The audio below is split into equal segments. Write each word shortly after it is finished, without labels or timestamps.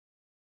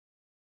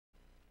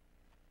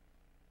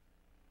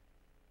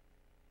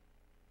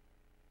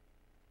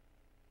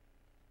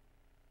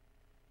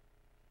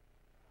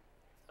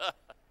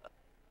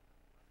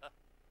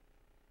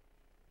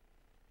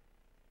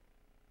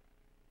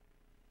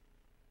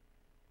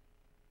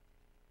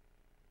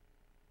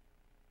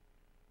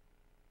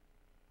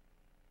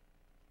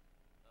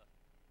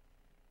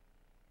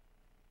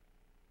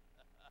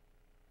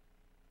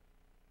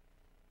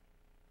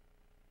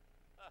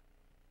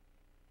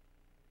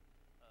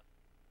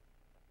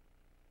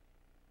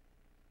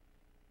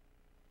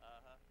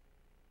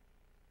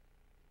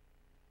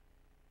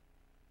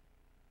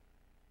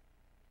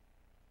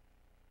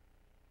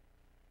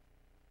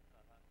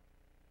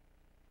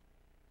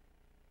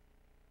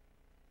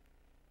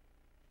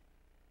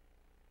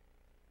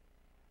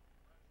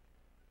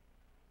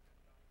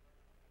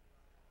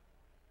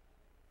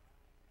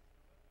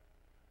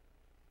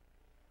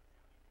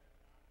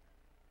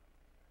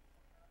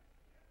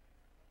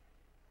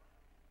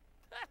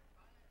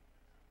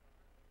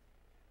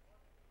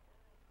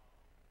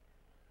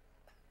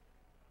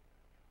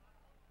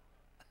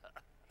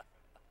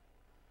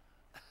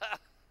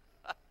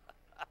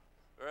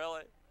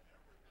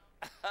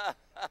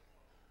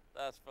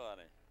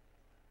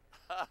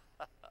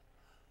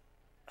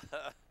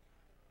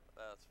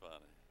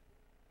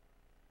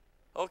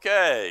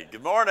Okay,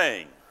 good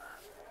morning.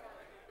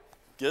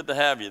 Good to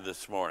have you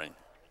this morning.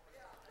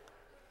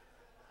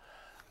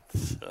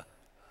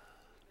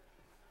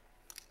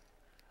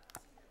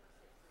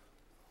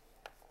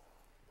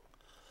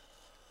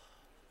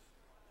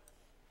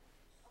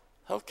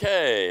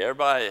 Okay,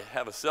 everybody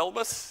have a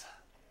syllabus?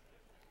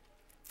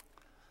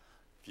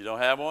 If you don't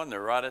have one,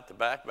 they're right at the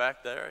back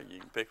there. You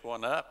can pick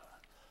one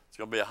up. It's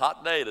going to be a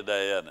hot day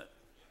today, isn't it?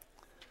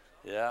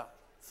 Yeah,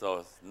 so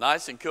it's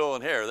nice and cool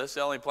in here. This is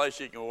the only place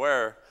you can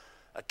wear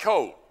a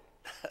coat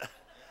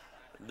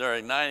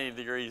during 90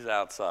 degrees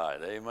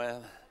outside.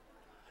 Amen.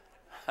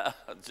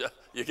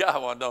 You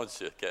got one, don't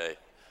you, Kay?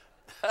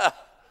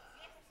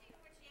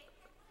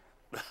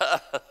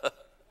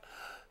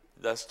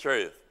 That's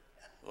truth.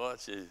 Well,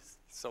 she's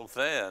so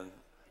thin.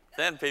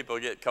 Thin people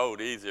get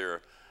cold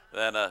easier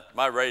than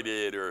my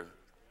radiator.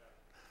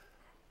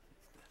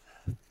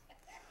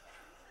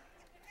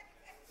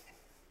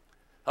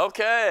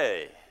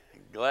 Okay,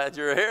 glad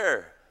you're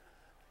here.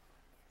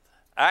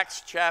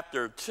 Acts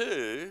chapter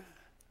 2.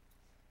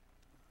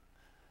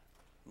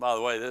 By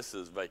the way, this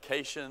is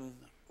vacation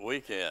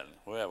weekend.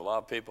 We have a lot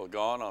of people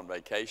gone on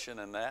vacation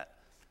and that.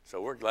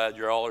 So we're glad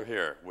you all are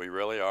here. We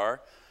really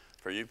are.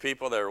 For you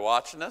people that are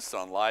watching us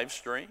on live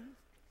stream,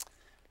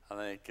 I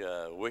think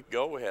a week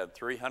ago we had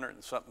 300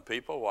 and something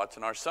people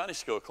watching our Sunday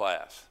school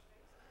class.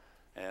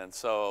 And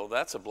so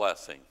that's a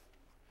blessing.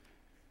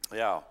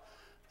 Yeah.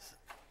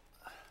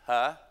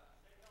 Huh?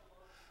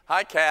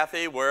 Hi,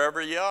 Kathy,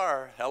 wherever you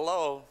are.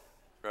 Hello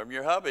from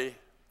your hubby.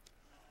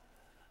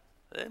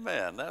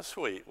 Amen. That's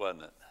sweet,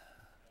 wasn't it?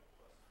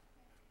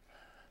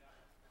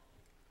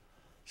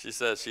 She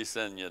says she's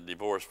sending you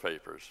divorce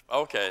papers.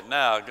 Okay,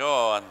 now go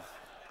on.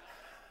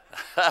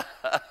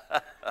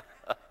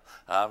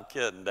 I'm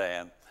kidding,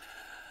 Dan.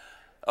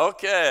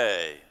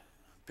 Okay,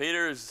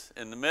 Peter's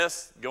in the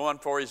midst going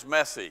for his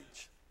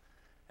message.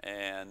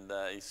 And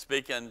he's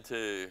speaking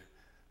to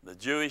the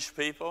Jewish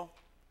people.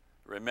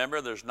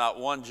 Remember, there's not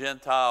one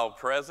Gentile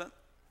present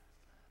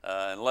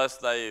unless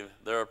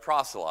they're a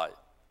proselyte.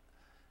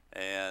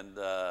 And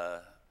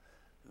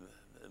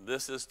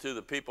this is to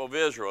the people of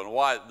Israel. And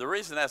why? The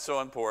reason that's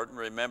so important,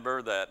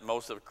 remember that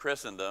most of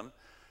Christendom,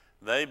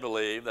 they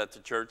believe that the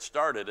church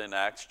started in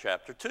Acts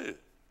chapter 2.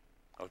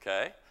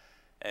 Okay?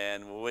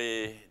 And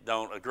we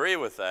don't agree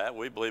with that.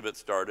 We believe it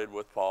started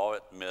with Paul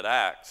at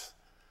mid-Acts.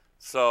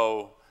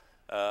 So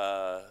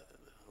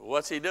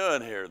what's he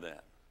doing here then?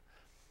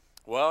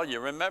 Well, you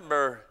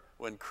remember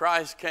when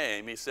Christ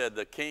came, he said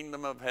the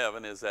kingdom of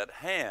heaven is at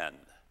hand.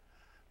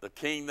 The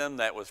kingdom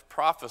that was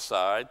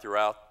prophesied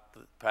throughout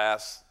the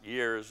past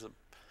years,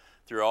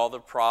 through all the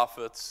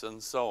prophets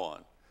and so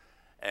on.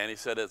 And he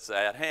said it's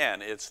at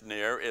hand, it's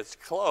near, it's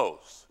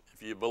close.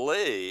 If you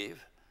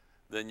believe,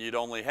 then you'd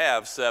only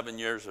have 7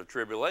 years of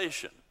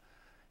tribulation.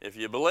 If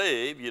you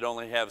believe you'd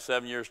only have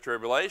 7 years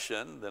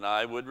tribulation, then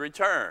I would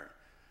return.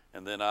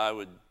 And then I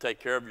would take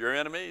care of your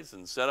enemies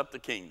and set up the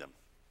kingdom.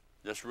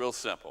 Just real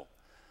simple.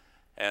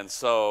 And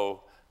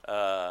so,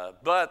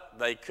 but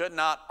they could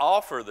not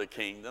offer the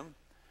kingdom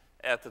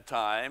at the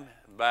time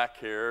back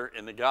here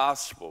in the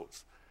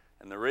Gospels.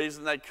 And the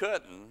reason they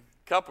couldn't,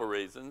 a couple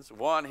reasons.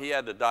 One, he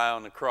had to die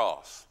on the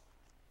cross.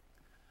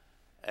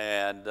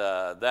 And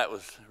that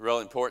was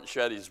really important,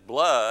 shed his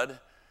blood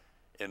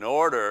in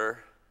order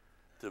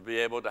to be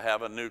able to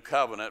have a new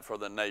covenant for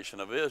the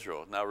nation of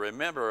Israel. Now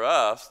remember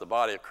us, the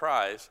body of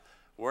Christ,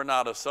 we're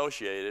not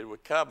associated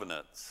with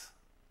covenants.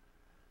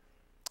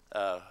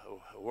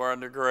 We're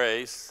under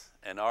grace,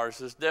 and ours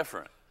is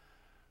different.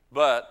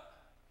 But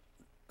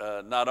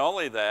not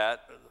only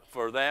that,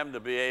 for them to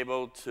be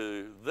able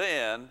to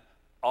then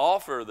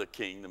offer the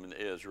kingdom in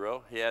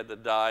Israel, he had to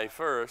die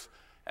first,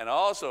 and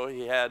also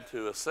he had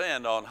to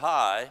ascend on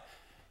high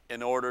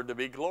in order to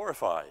be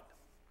glorified,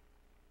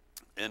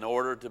 in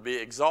order to be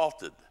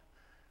exalted.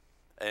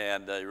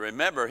 And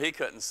remember, he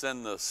couldn't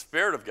send the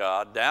Spirit of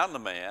God down to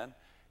man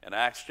in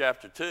Acts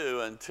chapter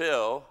 2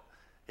 until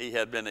he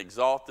had been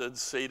exalted,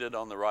 seated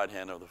on the right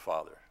hand of the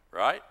Father,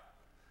 right?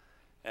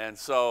 And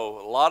so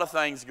a lot of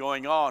things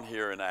going on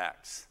here in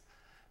Acts.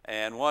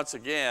 And once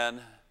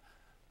again,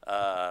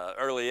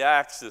 early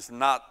Acts is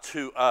not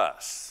to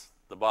us,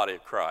 the body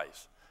of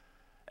Christ.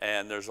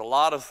 And there's a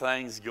lot of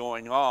things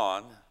going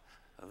on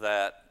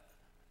that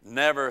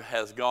never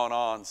has gone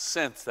on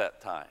since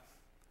that time.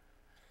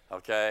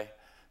 Okay?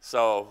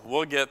 So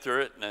we'll get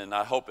through it, and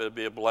I hope it'll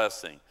be a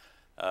blessing.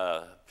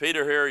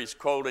 Peter here, he's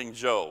quoting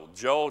Joel.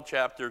 Joel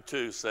chapter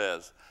 2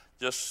 says,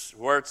 just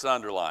where it's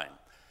underlined,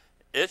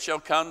 "It shall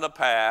come to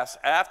pass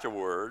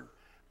afterward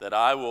that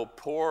I will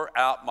pour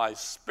out my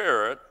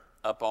Spirit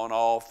upon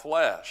all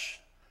flesh."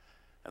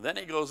 And then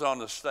he goes on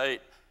to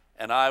state,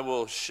 "And I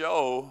will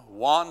show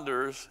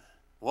wonders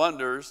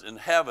in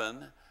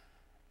heaven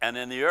and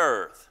in the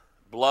earth,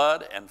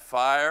 blood and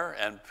fire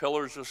and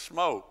pillars of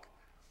smoke.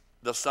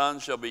 The sun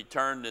shall be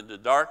turned into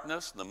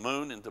darkness, the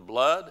moon into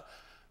blood,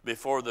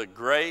 before the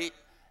great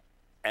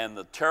and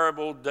the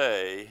terrible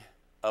day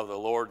of the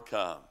Lord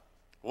come."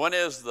 When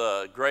is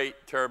the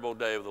great, terrible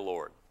day of the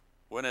Lord?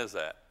 When is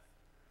that?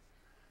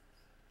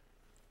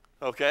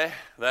 Okay,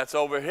 that's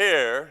over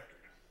here,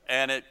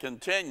 and it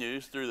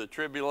continues through the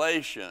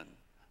tribulation.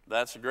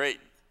 That's great,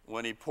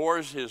 when he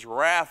pours his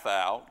wrath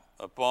out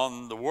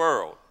upon the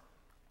world.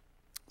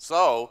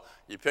 So,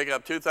 you pick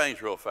up two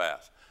things real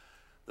fast.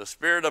 The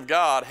Spirit of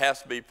God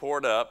has to be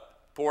poured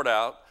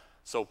out,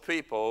 so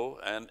people,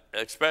 and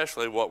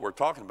especially what we're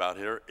talking about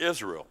here,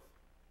 Israel,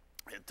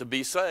 to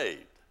be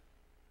saved.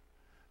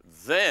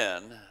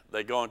 Then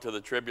they go into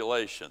the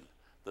tribulation,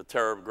 the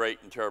great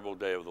and terrible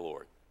day of the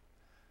Lord.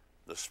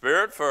 The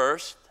Spirit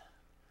first,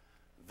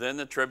 then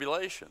the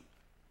tribulation.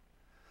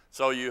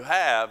 So you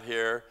have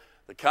here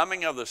the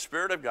coming of the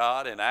Spirit of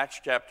God in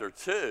Acts chapter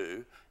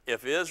 2.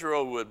 If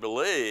Israel would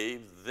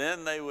believe,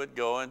 then they would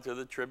go into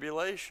the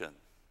tribulation.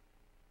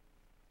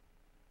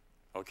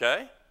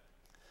 Okay?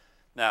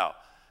 Now,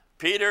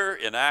 Peter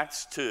in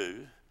Acts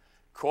 2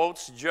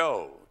 quotes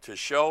Joel to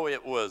show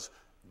it was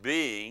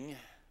being,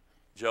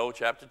 Joel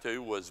chapter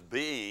 2, was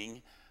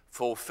being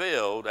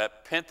fulfilled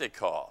at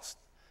Pentecost.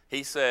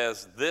 He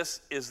says,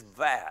 this is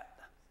that.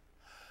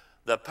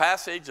 The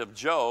passage of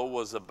Joel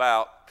was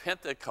about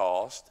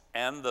Pentecost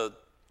and the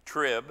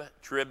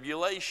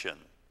tribulation.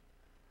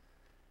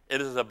 It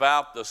is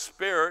about the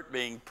Spirit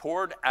being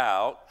poured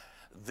out,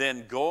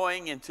 then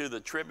going into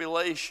the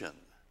tribulation,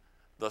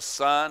 the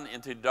sun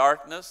into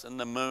darkness and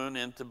the moon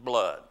into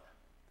blood.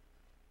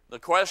 The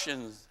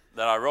questions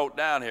that I wrote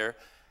down here,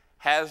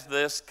 has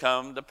this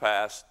come to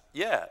pass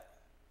yet?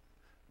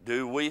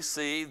 Do we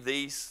see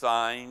these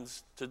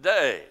signs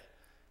today?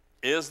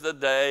 Is the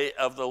day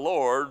of the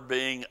Lord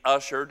being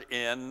ushered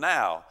in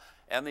now?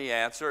 And the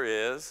answer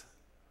is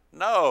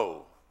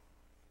no.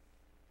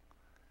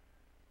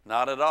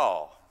 Not at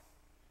all.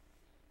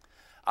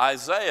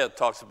 Isaiah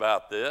talks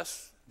about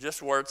this,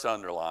 just where it's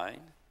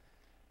underlined.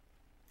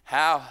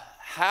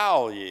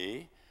 Howl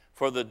ye,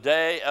 for the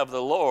day of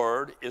the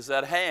Lord is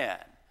at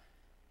hand.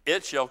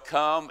 It shall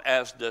come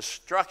as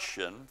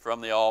destruction from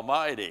the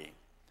Almighty.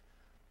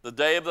 The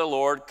day of the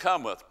Lord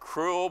cometh,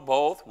 cruel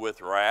both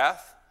with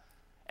wrath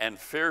and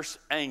fierce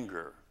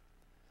anger.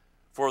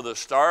 For the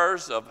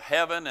stars of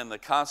heaven and the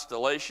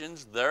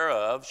constellations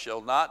thereof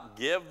shall not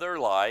give their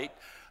light.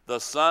 The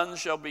sun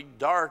shall be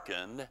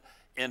darkened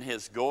in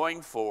his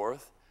going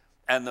forth,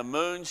 and the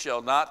moon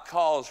shall not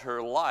cause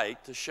her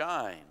light to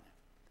shine.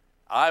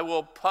 I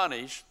will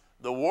punish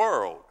the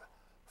world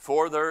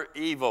for their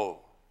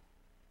evil.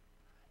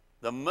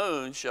 The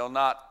moon shall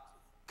not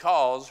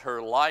cause her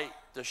light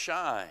to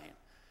shine.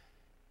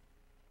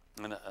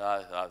 And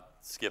I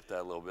skipped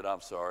that a little bit,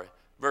 I'm sorry.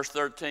 Verse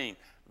 13,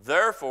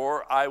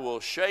 therefore I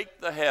will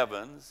shake the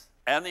heavens,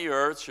 and the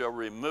earth shall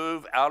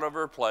remove out of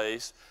her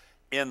place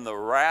in the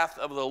wrath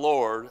of the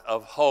Lord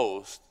of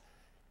hosts,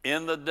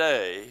 in the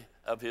day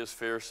of his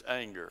fierce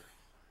anger.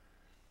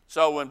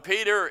 So when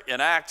Peter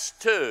in Acts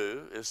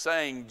 2 is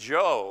saying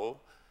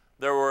Joel,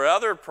 there were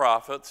other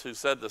prophets who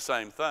said the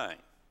same thing.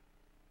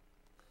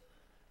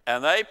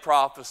 And they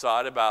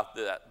prophesied about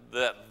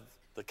the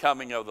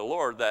coming of the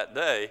Lord that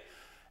day.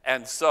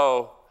 And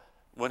so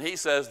when he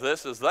says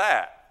this is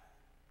that,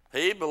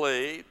 he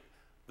believed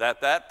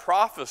that that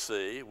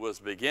prophecy was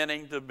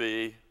beginning to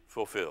be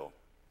fulfilled.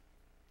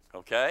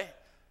 Okay?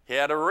 He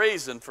had a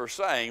reason for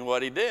saying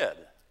what he did.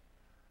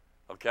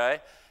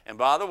 Okay? And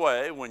by the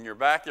way, when you're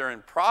back there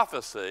in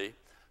prophecy,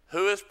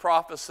 who is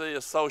prophecy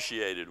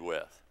associated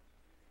with?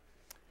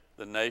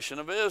 The nation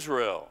of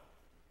Israel,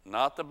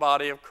 not the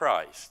body of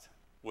Christ,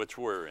 which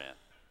we're in.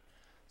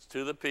 It's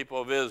to the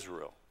people of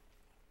Israel.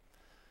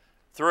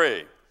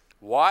 3,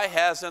 why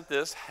hasn't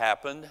this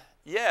happened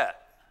yet?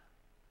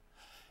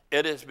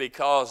 It is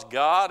because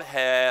God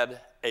had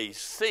a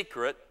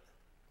secret,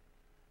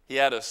 he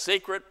had a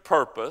secret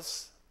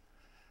purpose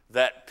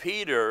that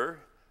Peter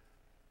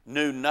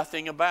knew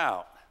nothing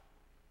about.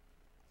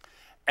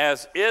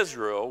 As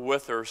Israel,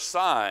 with her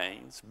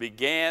signs,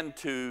 began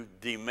to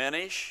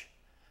diminish,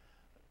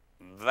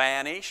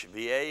 vanish,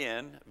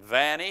 V-A-N,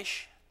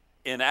 vanish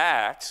in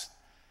Acts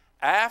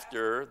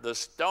after the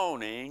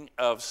stoning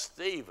of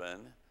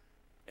Stephen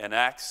in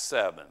Acts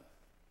 7.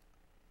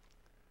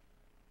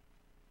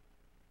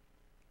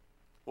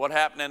 What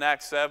happened in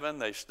Acts 7?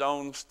 They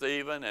stoned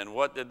Stephen, and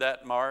what did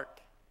that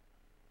mark?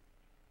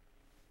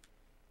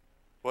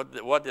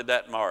 What did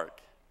that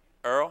mark?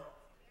 Earl?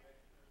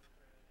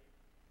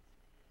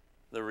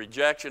 The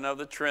rejection of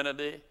the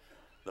Trinity,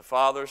 the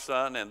Father,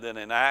 Son, and then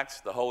in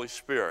Acts, the Holy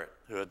Spirit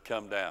who had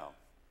come down.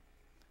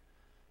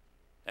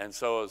 And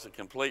so it was a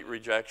complete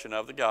rejection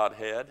of the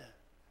Godhead.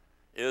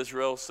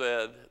 Israel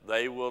said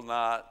they will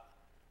not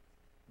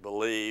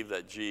believe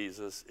that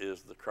Jesus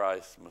is the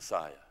Christ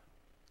Messiah.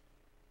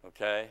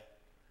 Okay?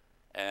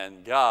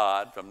 And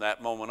God, from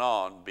that moment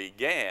on,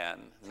 began,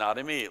 not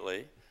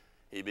immediately,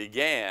 he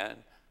began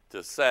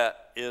to set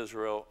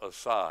Israel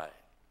aside.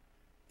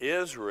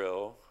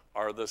 Israel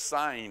are the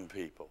sign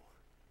people.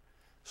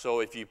 So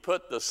if you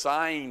put the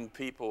sign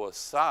people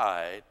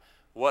aside,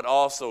 what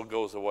also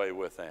goes away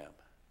with them?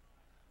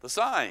 The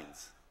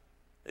signs.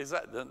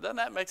 Doesn't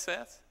that make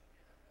sense?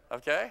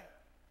 Okay?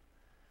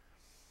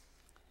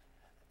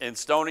 In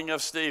stoning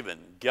of Stephen,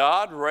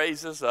 God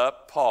raises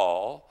up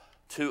Paul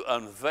to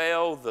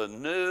unveil the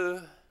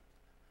new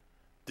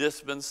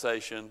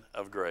dispensation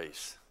of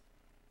grace.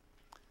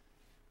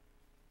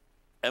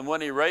 And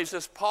when he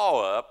raises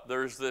Paul up,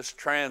 there's this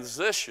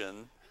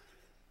transition.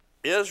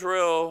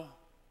 Israel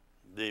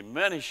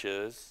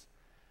diminishes,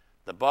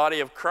 the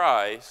body of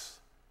Christ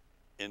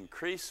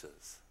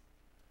increases.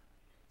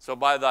 So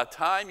by the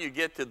time you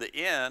get to the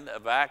end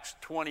of Acts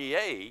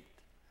 28,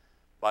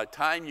 by the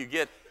time you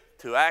get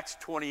to Acts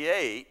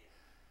 28,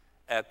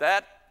 at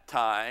that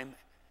time,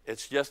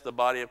 it's just the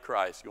body of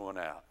Christ going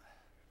out.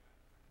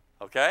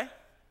 Okay?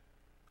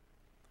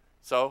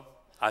 So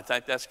I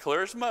think that's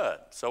clear as mud.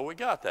 So we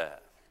got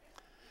that.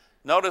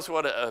 Notice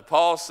what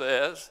Paul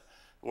says,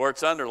 where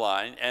it's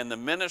underlined, and the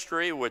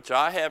ministry which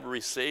I have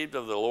received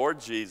of the Lord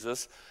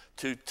Jesus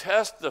to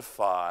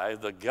testify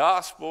the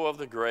gospel of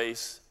the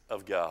grace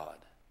of God.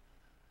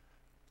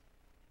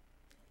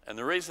 And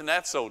the reason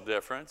that's so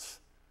different,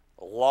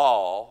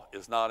 law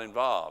is not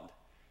involved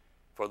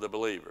for the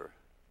believer.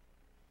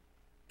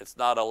 It's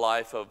not a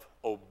life of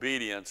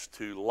obedience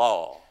to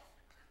law.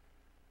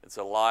 It's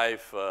a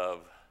life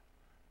of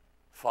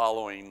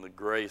following the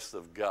grace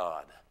of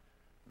God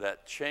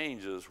that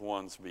changes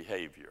one's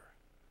behavior.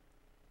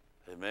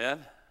 Amen?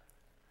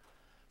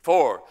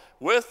 For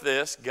with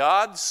this,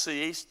 God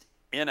ceased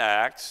in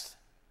Acts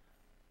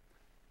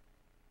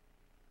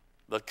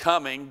the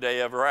coming day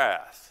of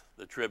wrath,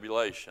 the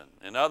tribulation.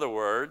 In other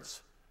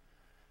words,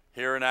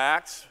 here in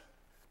Acts,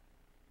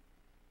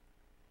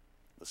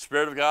 the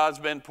Spirit of God's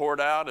been poured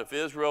out. If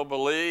Israel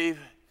believe,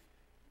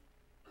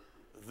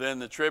 then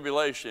the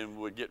tribulation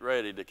would get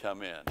ready to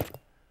come in.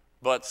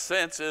 But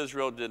since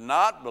Israel did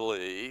not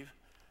believe,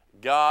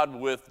 God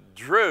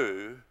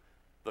withdrew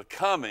the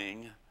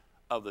coming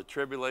of the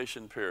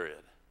tribulation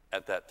period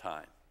at that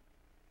time.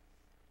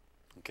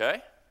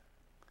 Okay?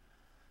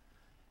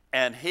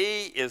 And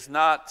he is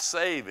not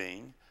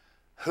saving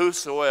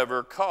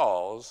whosoever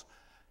calls,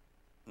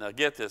 now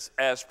get this,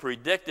 as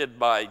predicted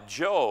by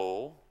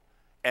Joel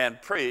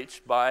and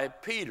preached by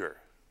Peter.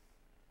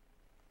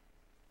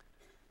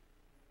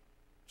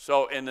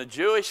 So in the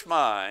Jewish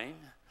mind,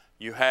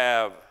 you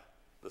have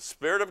the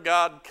Spirit of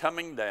God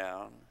coming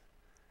down,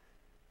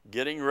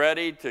 getting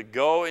ready to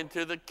go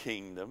into the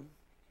kingdom,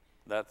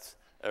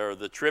 or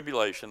the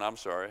tribulation,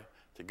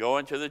 to go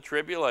into the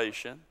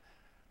tribulation.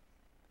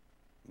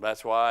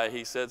 That's why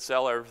he said,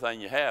 sell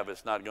everything you have.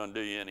 It's not going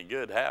to do you any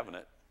good having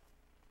it.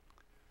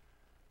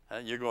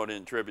 And you're going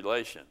in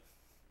tribulation.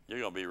 You're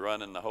going to be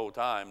running the whole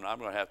time, and I'm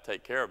going to have to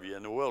take care of you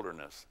in the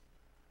wilderness.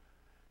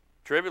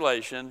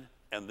 Tribulation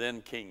and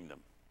then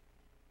kingdom.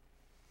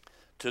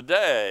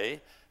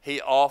 Today, he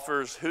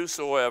offers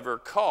whosoever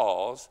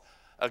calls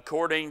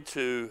according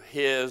to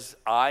his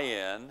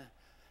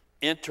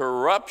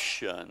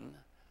interruption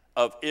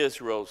of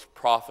Israel's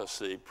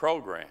prophecy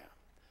program,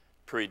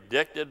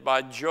 predicted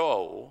by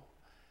Joel,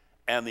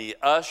 and the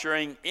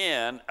ushering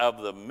in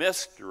of the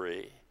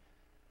mystery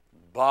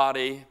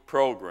body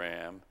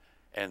program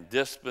and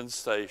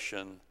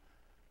dispensation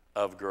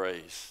of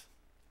grace.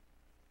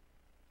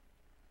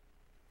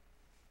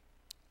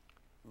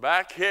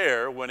 Back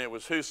here, when it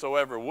was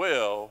whosoever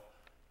will,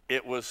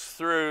 it was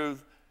through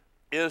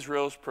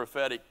Israel's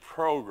prophetic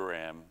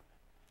program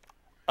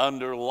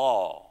under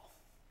law.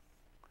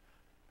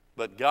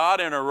 But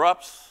God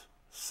interrupts,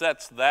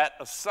 sets that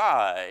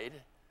aside.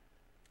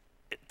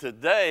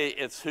 Today,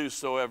 it's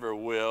whosoever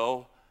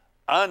will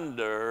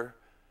under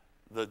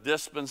the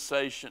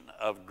dispensation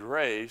of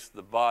grace,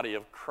 the body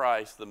of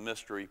Christ, the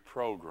mystery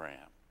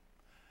program.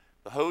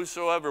 The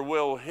whosoever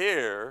will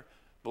hear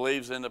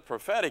believes in the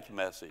prophetic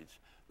message.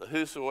 The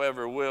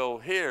whosoever will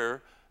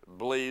hear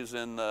believes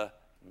in the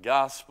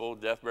gospel,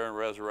 death, burial, and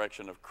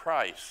resurrection of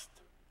Christ.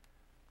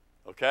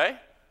 Okay?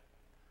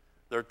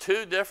 There are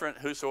two different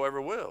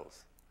whosoever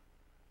wills.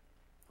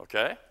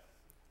 Okay?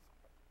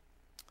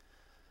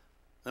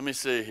 Let me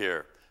see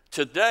here.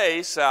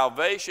 Today,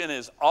 salvation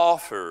is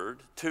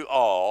offered to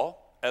all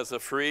as a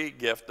free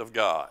gift of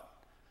God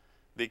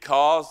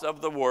because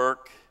of the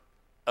work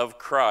of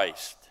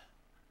Christ,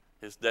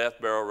 his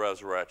death, burial,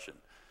 resurrection.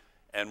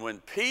 And when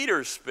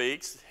Peter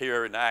speaks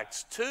here in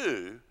Acts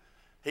 2,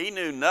 he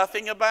knew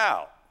nothing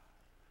about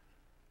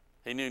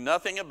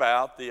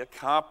the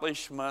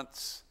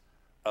accomplishments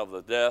of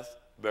the death,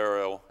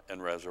 burial,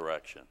 and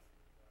resurrection.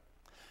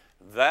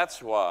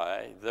 That's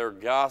why their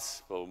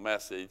gospel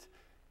message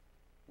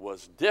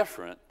was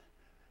different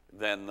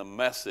than the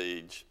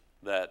message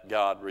that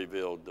God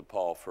revealed to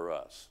Paul for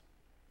us.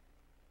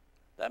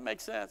 That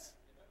makes sense?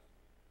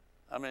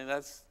 I mean,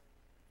 that's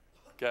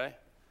okay.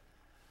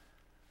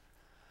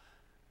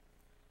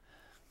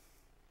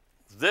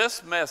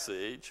 This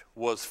message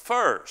was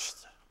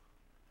first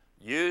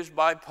used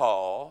by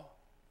Paul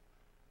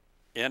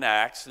in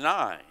Acts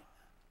 9.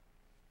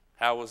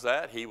 How was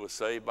that? He was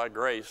saved by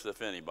grace,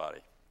 if anybody.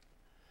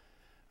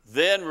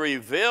 Then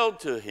revealed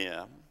to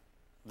him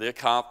the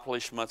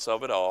accomplishments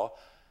of it all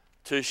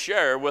to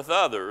share with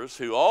others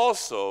who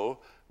also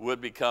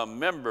would become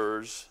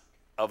members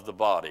of the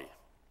body.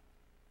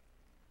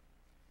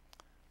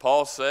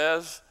 Paul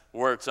says,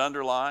 where it's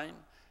underlined,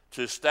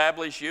 to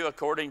establish you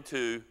according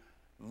to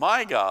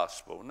my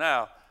gospel.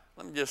 Now,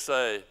 let me just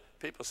say,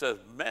 people say,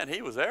 man,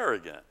 he was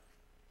arrogant.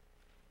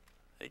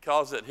 He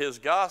calls it his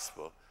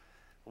gospel.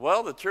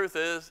 Well, the truth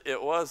is,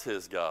 it was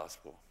his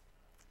gospel.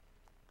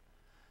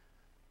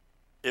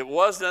 It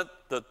wasn't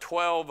the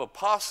 12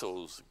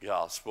 apostles'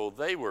 gospel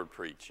they were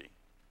preaching.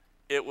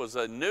 It was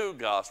a new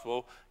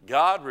gospel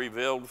God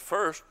revealed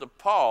first to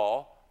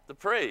Paul to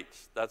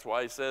preach. That's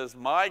why he says,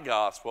 my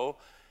gospel,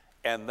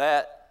 and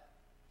that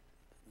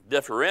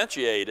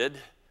differentiated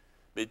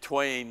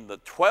between the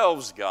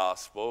 12's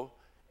gospel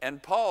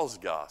and Paul's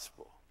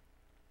gospel.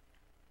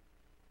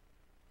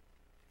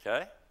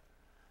 Okay?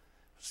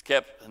 It's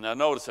kept, now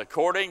notice,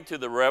 according to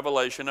the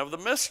revelation of the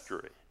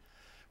mystery,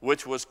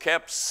 which was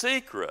kept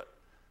secret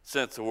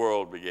since the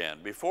world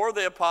began. Before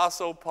the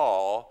Apostle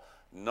Paul,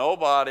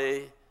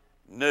 nobody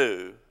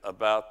knew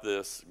about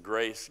this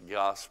grace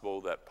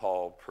gospel that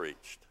Paul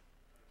preached.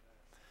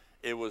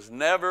 It was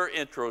never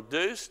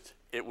introduced.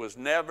 It was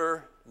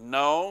never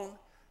known.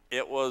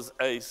 It was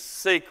a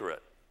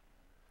secret.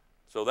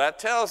 So that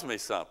tells me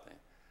something.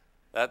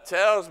 That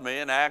tells me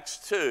in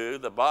Acts 2,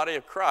 the body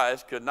of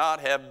Christ could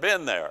not have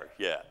been there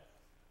yet.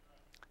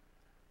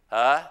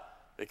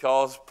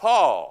 Because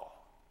Paul,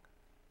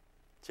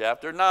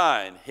 chapter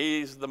 9,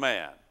 he's the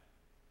man.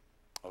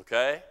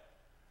 Okay?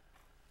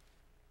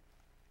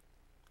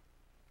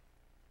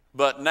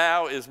 But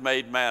now is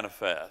made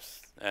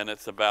manifest, and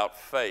it's about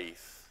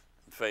faith,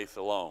 faith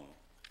alone.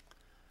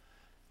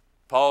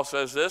 Paul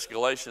says this,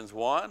 Galatians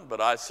 1, but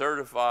I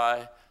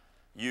certify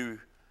you,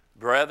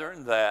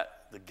 brethren, that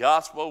the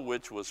gospel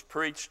which was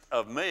preached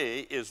of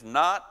me is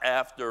not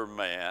after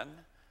man,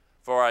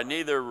 for I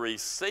neither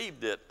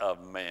received it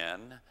of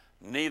man,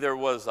 neither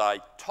was I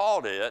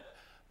taught it,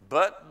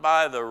 but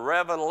by the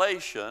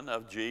revelation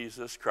of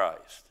Jesus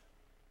Christ.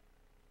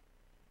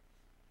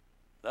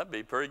 That'd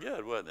be pretty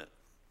good, wouldn't it?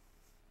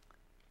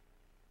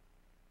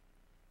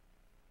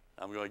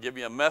 I'm going to give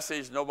you a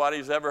message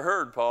nobody's ever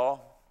heard,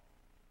 Paul.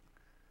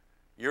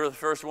 You're the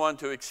first one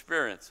to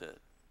experience it.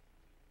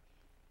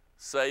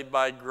 Saved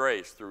by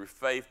grace through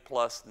faith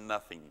plus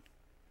nothing.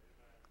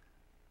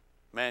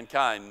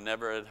 Mankind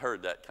never had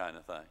heard that kind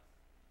of thing.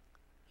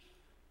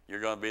 You're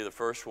going to be the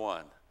first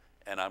one,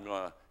 and I'm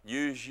going to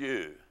use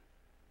you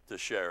to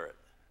share it.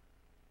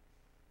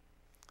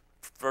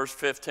 Verse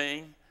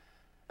 15,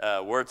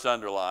 where it's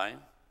underlined,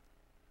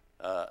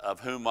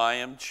 of whom I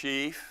am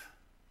chief,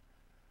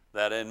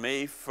 that in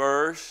me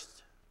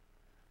first,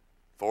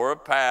 for a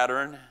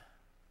pattern,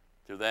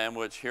 to them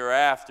which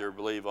hereafter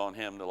believe on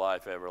him to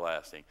life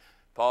everlasting.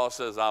 Paul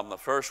says, I'm the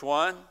first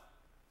one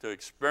to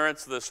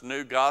experience this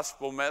new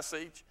gospel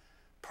message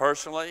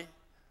personally,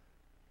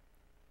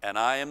 and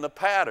I am the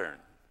pattern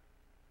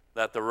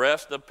that the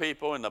rest of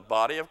people in the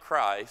body of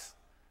Christ,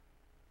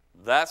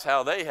 that's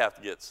how they have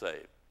to get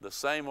saved. The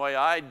same way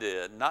I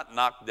did, not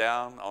knocked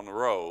down on the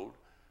road,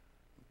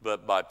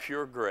 but by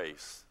pure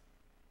grace.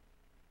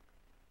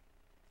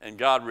 And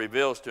God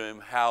reveals to him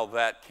how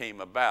that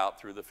came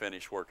about through the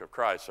finished work of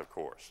Christ, of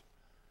course.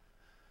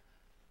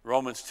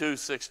 Romans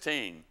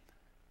 2:16,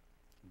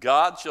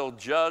 God shall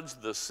judge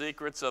the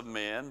secrets of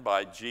men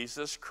by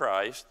Jesus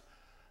Christ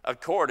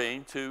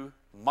according to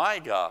my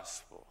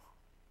gospel.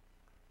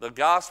 The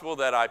gospel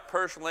that I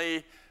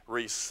personally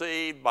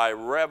received by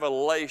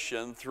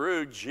revelation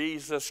through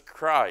Jesus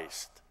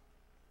Christ.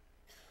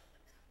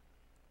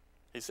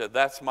 He said,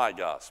 that's my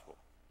gospel.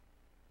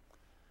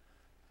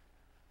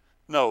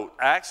 Note,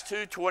 Acts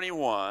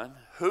 2:21,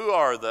 who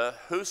are the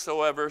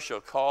whosoever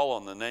shall call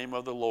on the name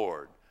of the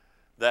Lord,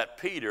 that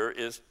Peter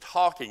is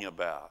talking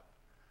about.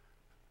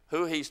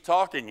 Who he's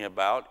talking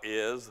about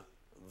is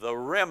the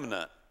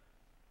remnant.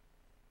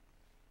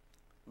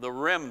 The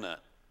remnant.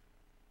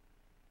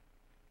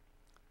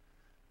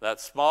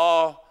 That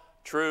small,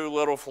 true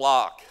little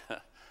flock.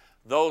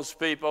 Those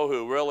people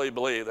who really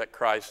believe that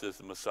Christ is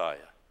the Messiah.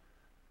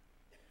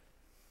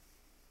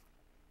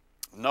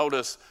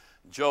 Notice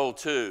Joel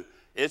 2.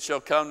 It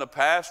shall come to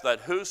pass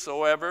that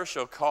whosoever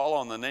shall call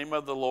on the name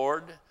of the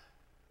Lord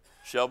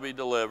shall be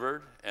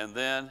delivered. And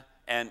then,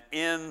 and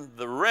in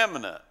the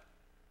remnant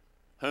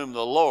whom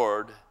the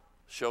Lord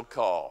shall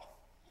call.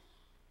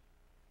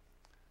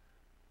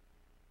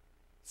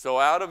 So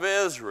out of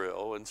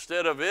Israel,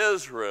 instead of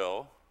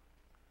Israel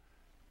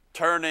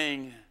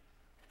turning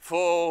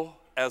full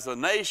as a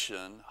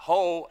nation,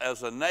 whole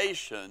as a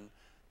nation,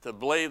 to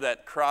believe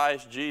that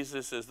Christ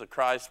Jesus is the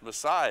Christ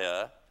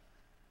Messiah,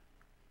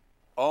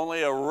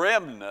 only a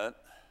remnant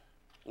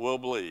will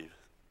believe.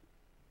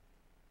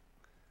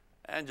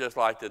 And just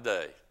like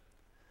today,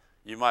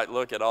 you might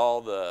look at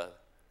all the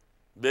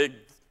big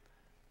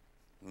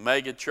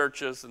mega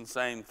churches and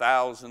saying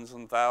thousands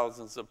and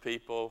thousands of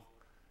people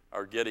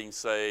are getting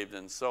saved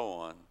and so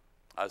on.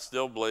 I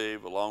still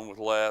believe, along with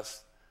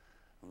Les,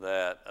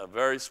 that a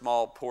very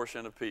small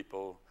portion of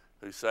people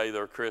who say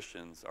they're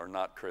Christians are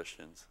not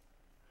Christians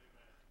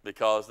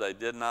because they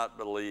did not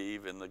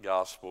believe in the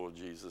gospel of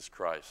Jesus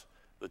Christ.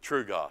 The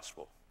true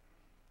gospel.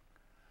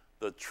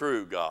 The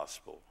true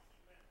gospel.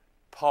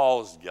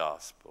 Paul's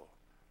gospel.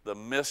 the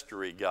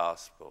mystery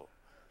gospel,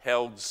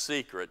 held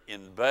secret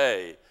in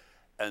bay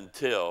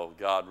until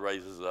God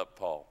raises up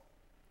Paul.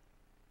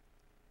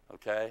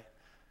 Okay?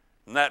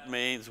 And that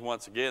means,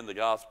 once again, the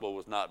gospel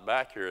was not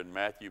back here in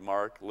Matthew,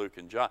 Mark, Luke,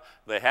 and John.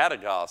 They had a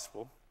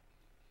gospel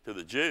to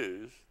the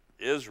Jews,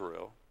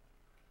 Israel,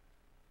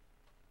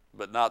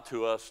 but not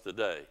to us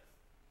today.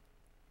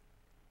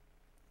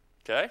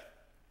 Okay?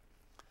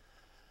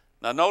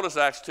 Now notice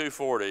Acts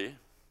 2:40.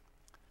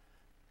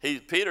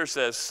 Peter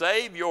says,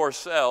 save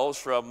yourselves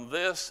from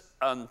this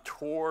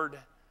untoward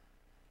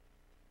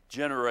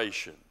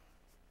generation.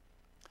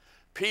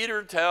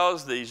 Peter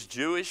tells these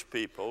Jewish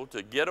people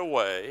to get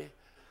away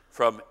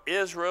from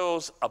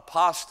Israel's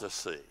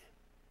apostasy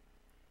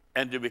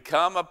and to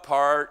become a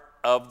part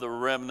of the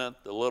remnant,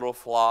 the little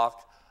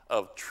flock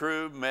of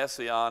true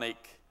messianic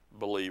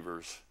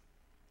believers.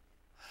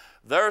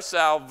 Their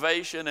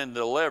salvation and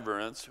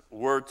deliverance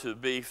were to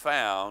be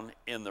found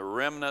in the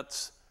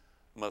remnant's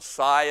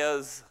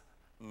Messiah's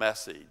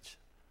message.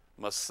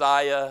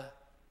 Messiah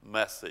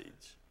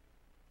message.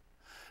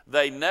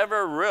 They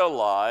never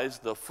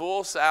realized the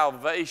full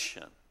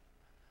salvation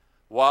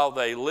while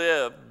they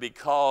lived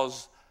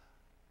because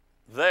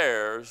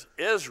theirs,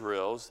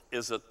 Israel's,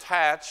 is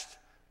attached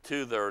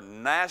to their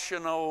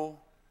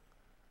national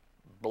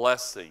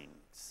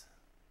blessings.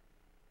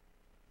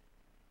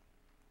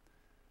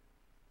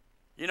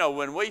 You know,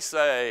 when we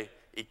say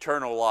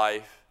eternal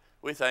life,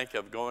 we think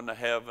of going to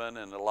heaven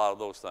and a lot of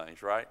those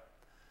things, right?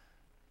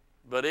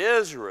 But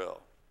Israel,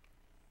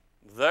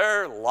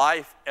 their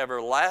life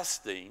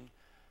everlasting,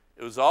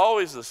 it was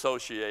always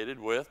associated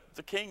with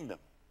the kingdom.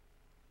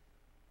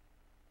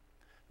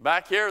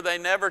 Back here, they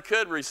never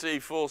could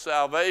receive full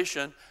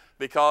salvation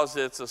because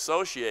it's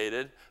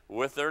associated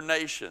with their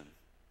nation.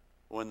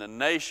 When the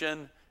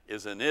nation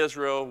is in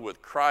Israel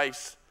with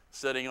Christ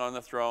sitting on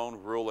the throne,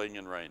 ruling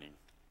and reigning.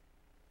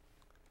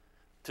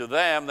 To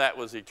them, that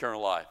was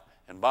eternal life.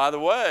 And by the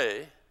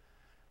way,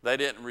 they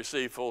didn't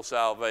receive full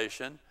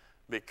salvation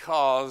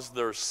because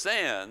their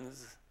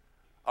sins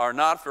are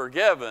not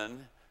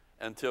forgiven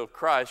until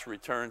Christ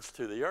returns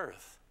to the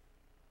earth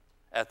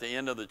at the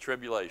end of the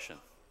tribulation.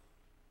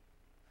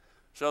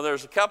 So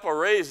there's a couple of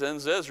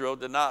reasons Israel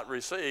did not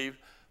receive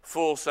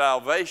full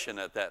salvation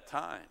at that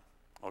time,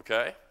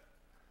 okay?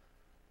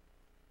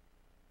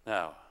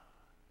 Now,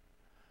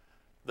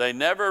 they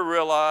never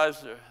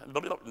realized,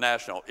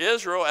 national.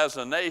 Israel as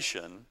a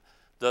nation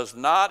does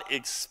not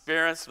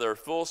experience their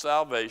full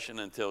salvation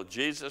until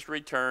Jesus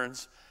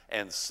returns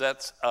and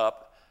sets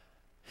up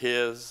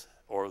his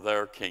or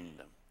their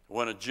kingdom.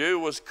 When a Jew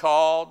was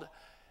called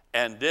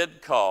and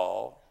did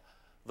call,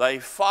 they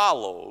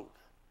followed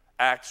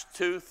Acts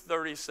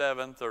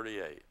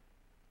 2:37-38.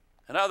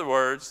 In other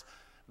words,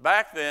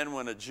 back then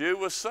when a Jew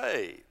was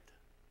saved,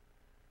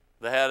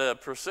 they had a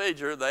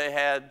procedure they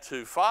had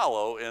to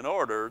follow in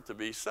order to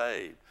be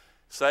saved.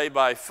 Saved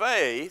by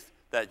faith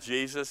that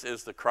Jesus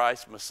is the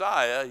Christ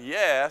Messiah,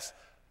 yes,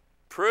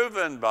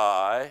 proven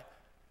by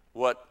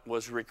what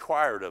was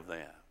required of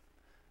them.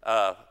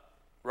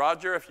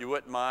 Roger, if you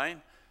wouldn't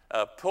mind,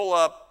 pull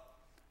up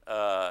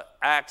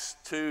Acts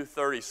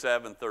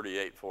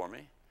 2:37-38 for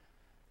me.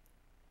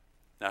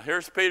 Now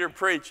here's Peter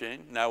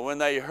preaching. Now when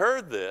they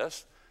heard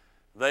this,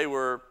 they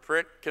were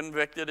pricked,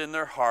 convicted in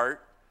their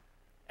heart,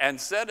 and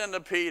said unto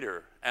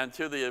Peter and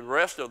to the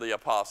rest of the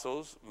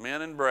apostles,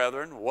 men and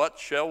brethren, what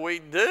shall we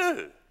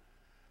do?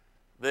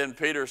 Then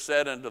Peter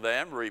said unto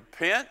them,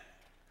 repent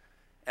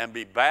and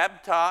be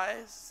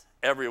baptized,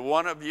 every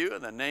one of you,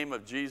 in the name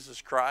of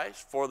Jesus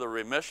Christ, for the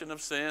remission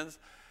of sins,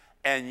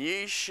 and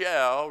ye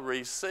shall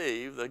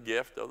receive the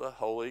gift of the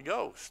Holy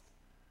Ghost.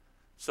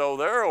 So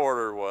their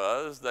order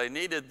was they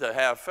needed to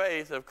have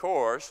faith, of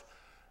course,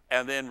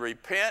 and then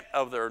repent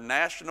of their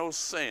national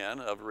sin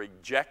of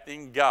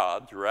rejecting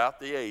God throughout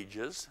the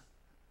ages,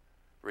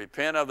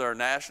 repent of their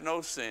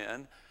national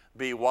sin,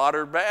 be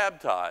water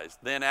baptized.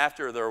 Then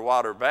after they're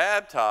water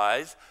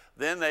baptized,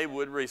 then they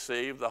would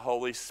receive the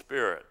Holy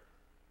Spirit.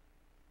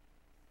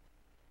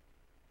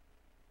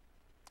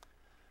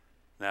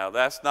 Now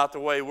that's not the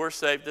way we're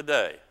saved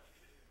today.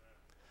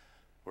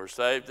 We're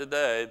saved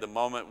today the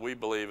moment we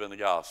believe in the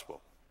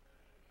gospel.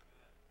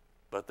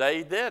 But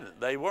they didn't.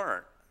 They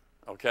weren't.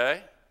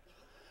 Okay?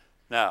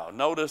 Now,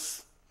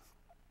 notice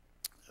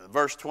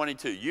verse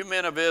 22. You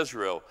men of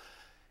Israel,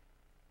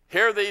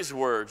 hear these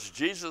words.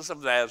 Jesus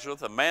of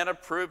Nazareth, a man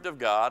approved of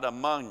God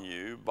among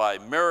you by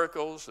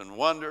miracles and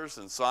wonders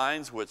and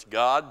signs which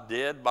God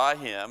did by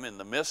him in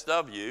the midst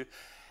of you,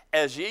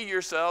 as ye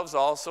yourselves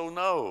also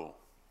know.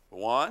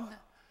 1,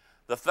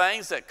 the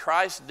things that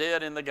Christ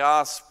did in the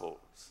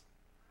Gospels,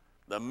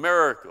 the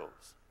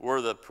miracles,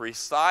 were the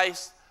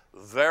precise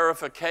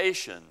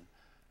verification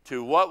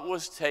to what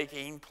was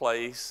taking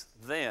place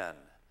then.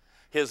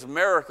 His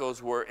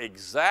miracles were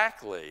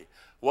exactly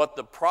what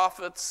the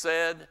prophets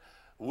said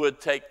would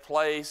take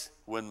place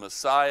when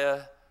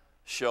Messiah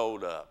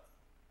showed up.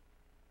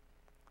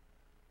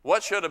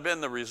 What should have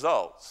been the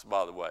results,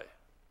 by the way?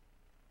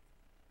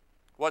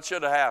 What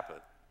should have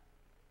happened?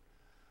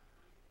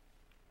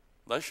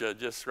 They should have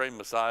just screamed,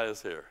 Messiah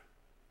is here.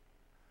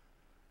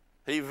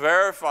 He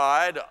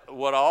verified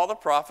what all the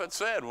prophets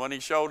said. When he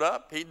showed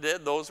up, he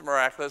did those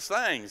miraculous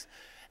things.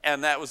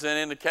 And that was an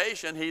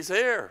indication he's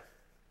here.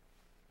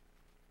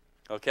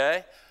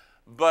 Okay?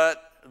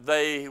 But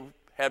they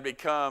had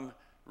become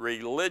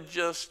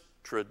religious,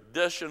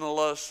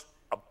 traditionalist,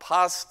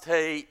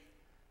 apostate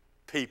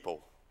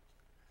people.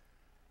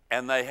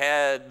 And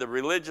the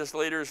religious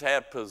leaders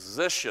had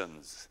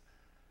positions.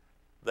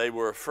 They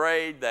were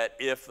afraid that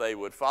if they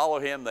would follow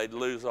him, they'd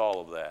lose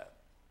all of that.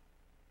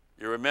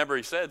 You remember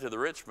he said to the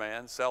rich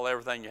man, sell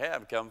everything you have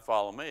and come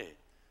follow me.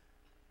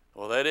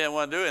 Well, they didn't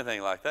want to do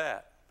anything like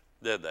that,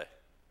 did they?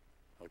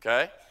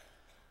 Okay?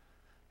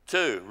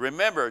 2,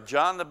 remember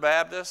John the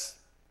Baptist,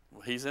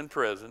 he's in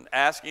prison,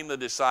 asking the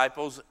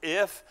disciples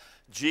if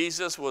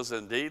Jesus was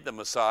indeed the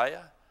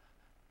Messiah.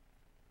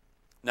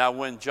 Now,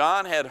 when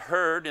John had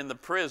heard in the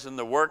prison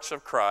the works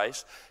of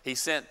Christ, he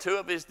sent 2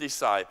 of his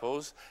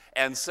disciples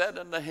and said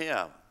unto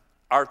him,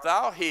 art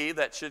thou he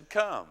that should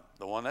come,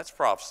 the one that's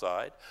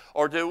prophesied,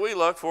 or do we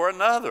look for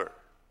another?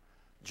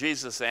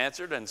 Jesus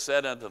answered and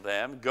said unto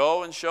them,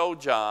 go and show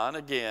John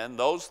again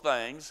those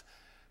things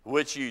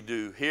which you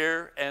do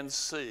hear and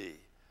see.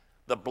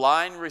 The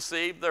blind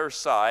receive their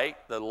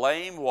sight, the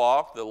lame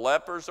walk, the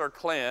lepers are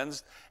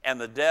cleansed, and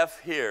the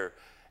deaf hear,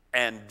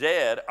 and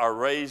dead are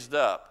raised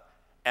up,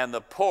 and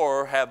the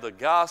poor have the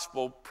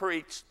gospel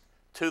preached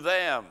to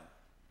them.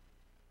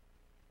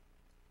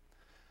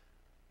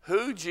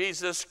 Who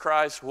Jesus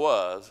Christ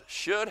was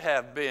should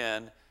have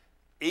been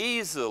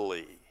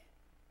easily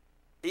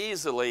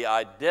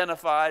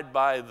identified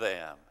by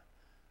them.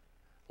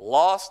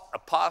 Lost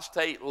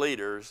apostate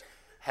leaders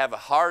have a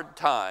hard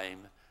time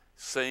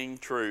seeing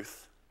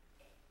truth.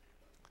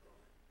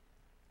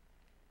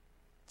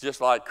 Just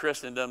like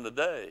Christendom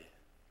today.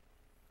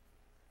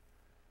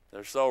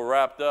 They're so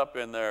wrapped up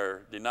in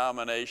their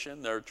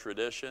denomination, their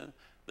tradition,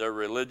 their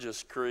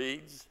religious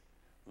creeds,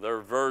 their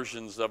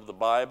versions of the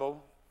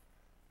Bible.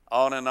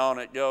 On and on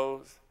it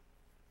goes.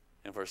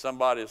 And for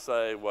somebody to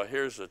say, well,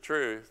 here's the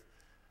truth,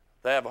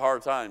 they have a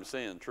hard time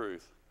seeing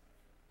truth.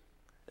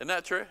 Isn't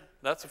that true?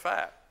 That's a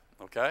fact,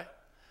 okay?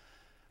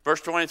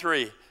 Verse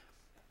 23,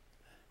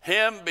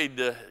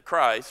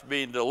 Christ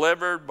being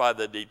delivered by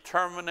the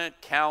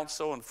determinate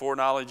counsel and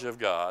foreknowledge of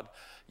God,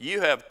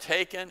 you have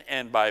taken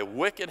and by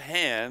wicked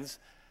hands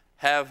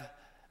have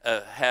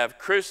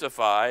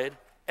crucified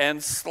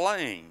and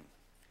slain.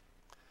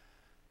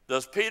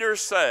 Does Peter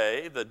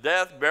say the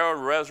death, burial,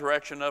 and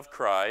resurrection of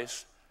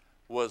Christ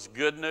was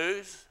good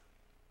news?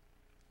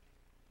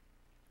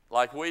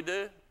 Like we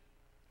do?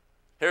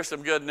 Here's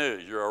some good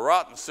news. You're a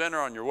rotten sinner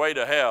on your way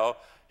to hell.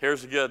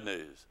 Here's the good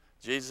news.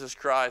 Jesus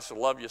Christ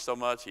loved you so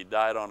much, he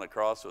died on the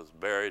cross, was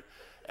buried,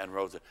 and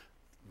rose.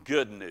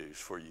 Good news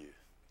for you.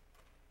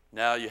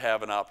 Now you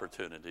have an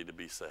opportunity to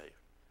be saved.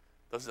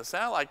 Does it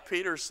sound like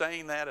Peter's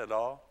saying that at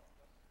all?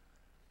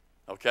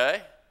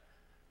 Okay?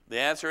 The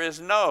answer is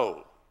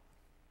no.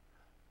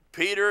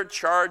 Peter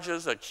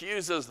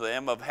accuses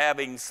them of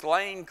having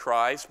slain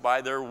Christ by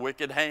their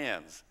wicked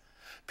hands.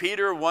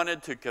 Peter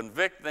wanted to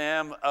convict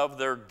them of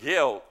their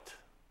guilt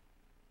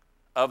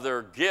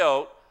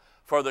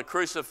for the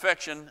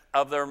crucifixion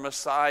of their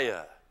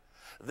Messiah.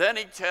 Then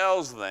he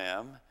tells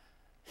them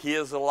he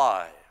is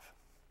alive.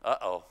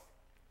 Uh-oh.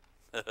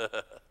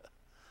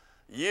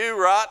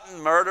 You rotten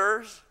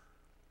murderers,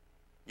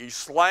 you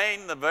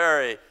slain the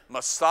very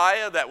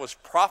Messiah that was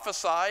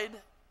prophesied.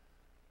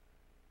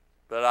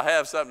 But I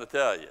have something to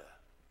tell you.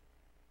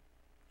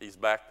 He's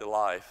back to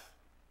life.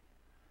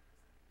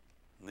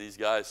 And these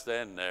guys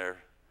standing there,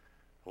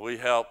 we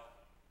help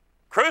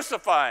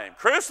crucify him,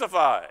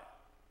 crucify.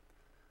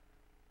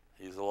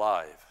 He's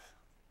alive.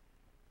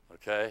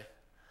 Okay?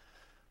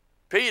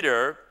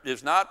 Peter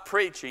is not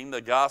preaching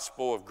the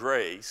gospel of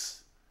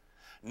grace,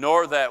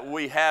 nor that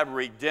we have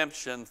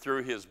redemption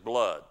through his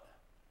blood.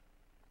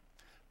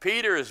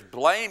 Peter is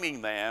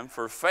blaming them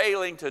for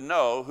failing to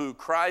know who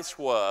Christ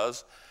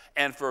was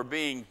and for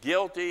being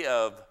guilty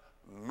of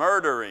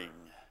murdering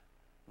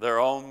their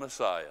own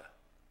Messiah.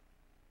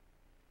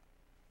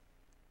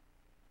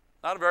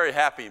 Not a very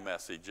happy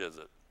message, is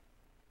it?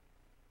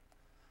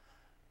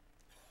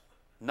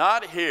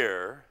 Not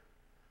here,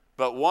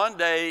 but one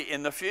day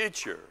in the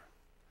future,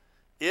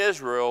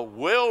 Israel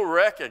will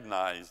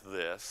recognize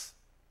this,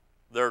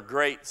 their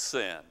great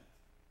sin.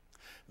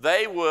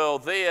 They will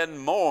then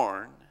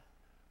mourn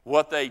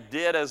what they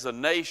did as a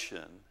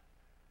nation,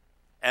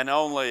 and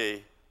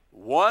only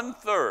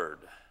 1/3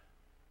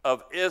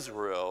 of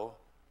Israel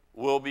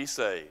will be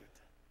saved,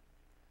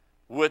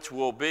 which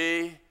will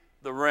be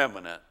the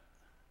remnant,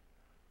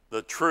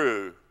 the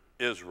true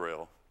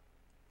Israel.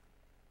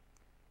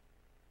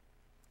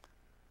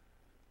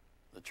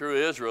 The true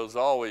Israel is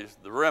always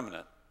the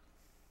remnant,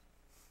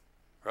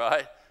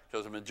 right?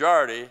 Because the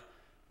majority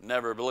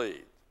never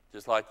believe,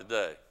 just like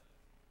today.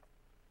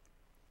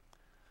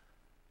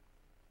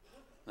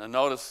 Now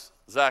notice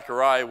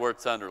Zechariah where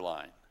it's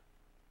underlined.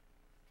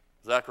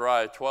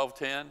 Zechariah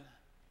 12:10.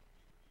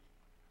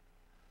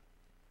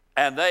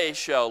 And they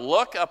shall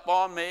look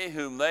upon me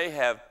whom they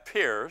have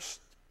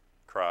pierced,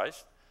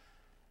 Christ,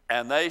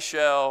 and they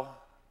shall,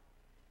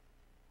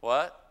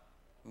 what?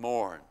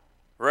 Mourn.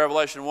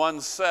 Revelation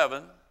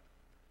 1:7,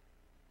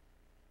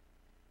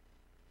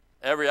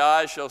 every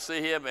eye shall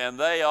see him, and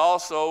they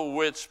also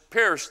which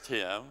pierced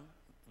him,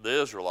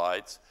 the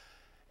Israelites,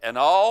 and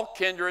all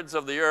kindreds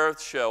of the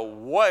earth shall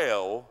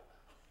wail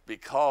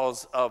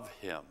because of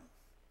him.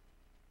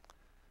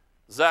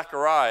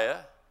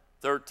 Zechariah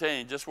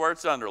 13, just where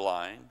it's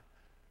underlined,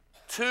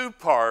 2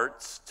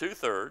 parts,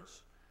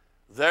 2/3,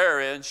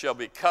 therein shall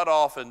be cut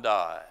off and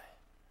die,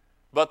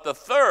 but the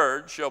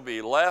third shall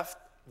be left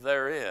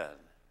therein.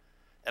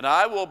 And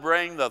I will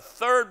bring the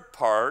third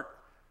part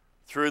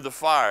through the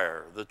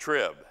fire, the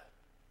trib,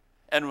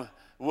 and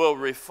will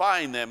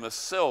refine them as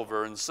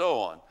silver, and so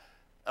on.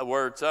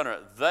 Where it's under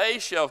it, they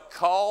shall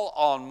call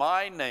on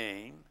my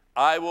name,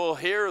 I will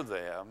hear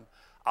them,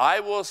 I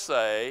will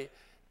say,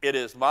 it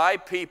is my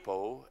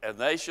people, and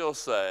they shall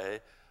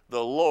say,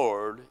 the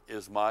Lord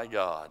is my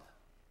God.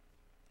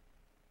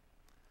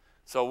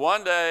 So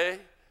one day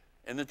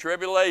in the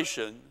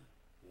tribulation,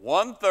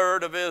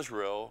 1/3 of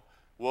Israel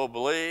will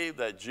believe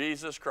that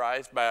Jesus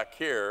Christ back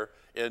here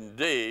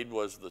indeed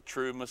was the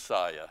true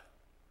Messiah.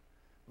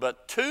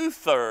 But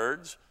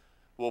 2/3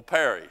 will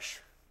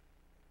perish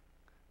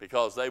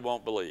because they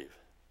won't believe.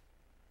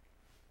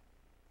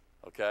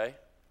 Okay?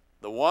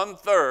 The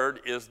 1/3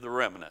 is the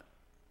remnant.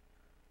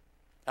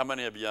 How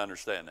many of you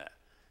understand that?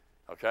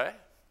 Okay?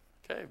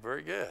 Okay,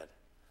 very good.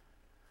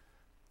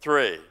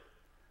 3,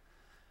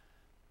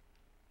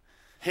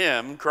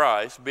 him,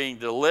 Christ, being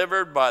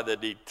delivered by the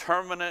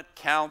determinate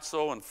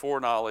counsel and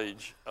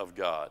foreknowledge of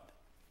God.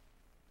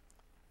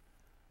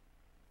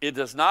 It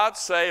does not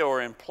say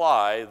or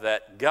imply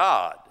that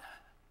God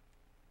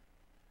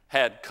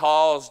had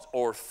caused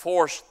or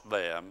forced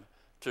them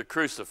to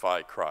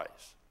crucify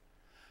Christ.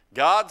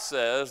 God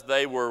says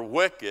they were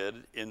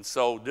wicked in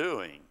so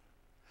doing.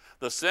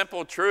 The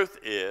simple truth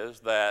is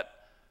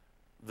that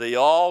the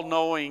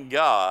all-knowing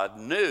God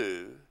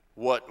knew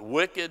what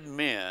wicked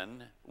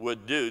men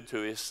would do to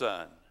his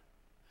Son.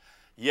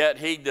 Yet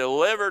he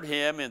delivered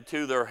him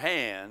into their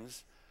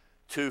hands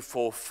to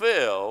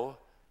fulfill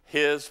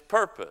his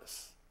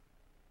purpose.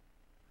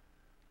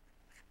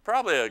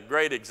 Probably a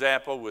great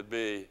example would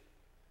be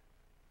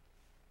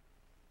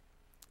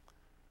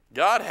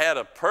God had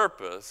a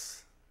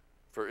purpose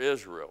for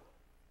Israel.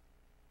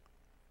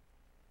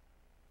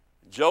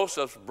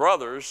 Joseph's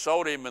brothers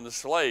sold him into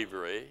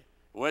slavery,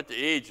 went to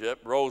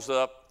Egypt, rose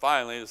up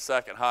finally the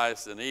second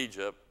highest in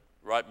Egypt,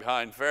 right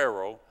behind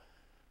Pharaoh.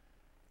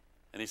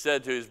 And he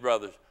said to his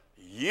brothers,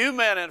 you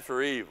meant it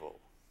for evil,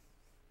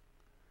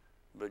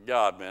 but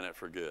God meant it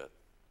for good.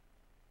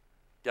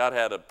 God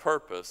had a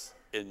purpose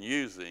in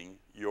using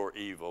your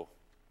evil.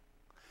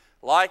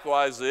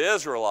 Likewise, the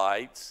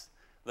Israelites,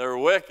 they're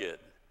wicked.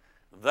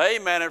 They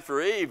meant it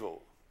for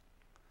evil,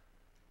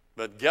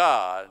 but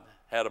God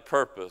had a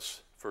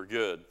purpose for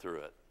good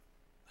through it.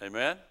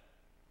 Amen?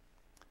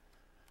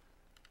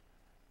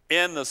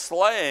 In the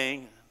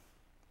slaying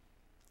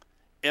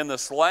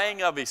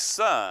of his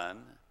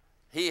Son,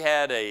 he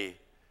had a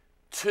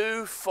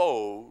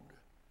 2-fold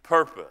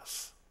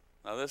purpose.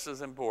 Now this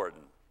is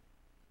important.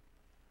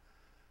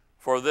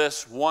 For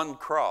this one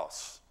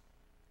cross.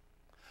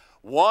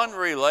 One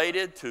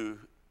related to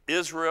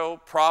Israel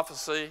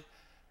prophecy,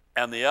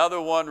 and the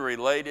other one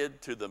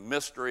related to the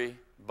mystery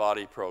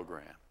body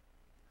program.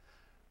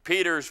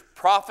 Peter's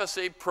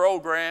prophecy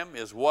program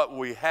is what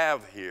we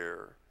have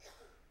here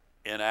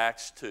in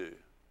Acts 2.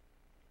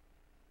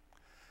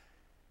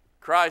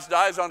 Christ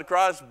dies on the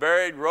cross,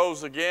 buried,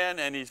 rose again,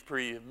 and he's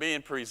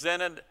being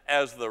presented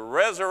as the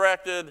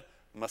resurrected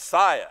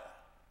Messiah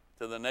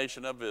to the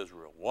nation of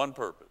Israel. One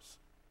purpose.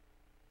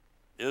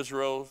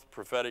 Israel's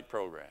prophetic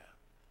program.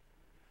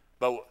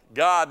 But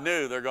God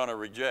knew they're going to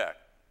reject.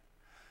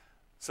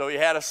 So he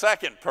had a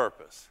second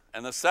purpose.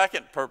 And the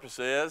second purpose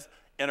is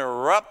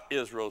interrupt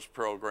Israel's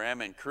program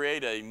and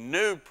create a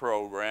new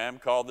program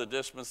called the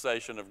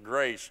dispensation of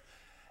grace.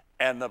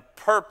 And the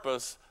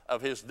purpose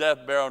of his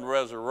death, burial, and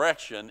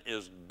resurrection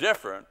is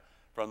different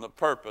from the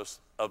purpose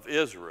of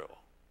Israel.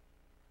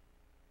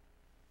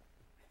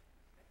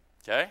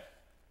 Okay?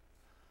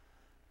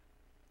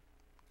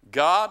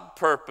 God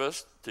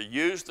purposed to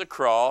use the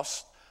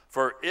cross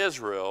for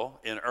Israel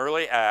in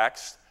early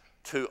Acts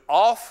to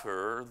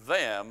offer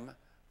them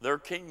their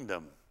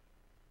kingdom.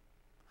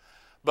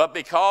 But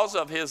because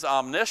of his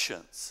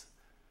omniscience,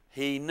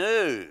 he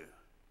knew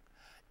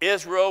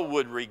Israel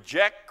would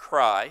reject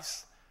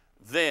Christ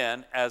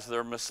then as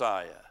their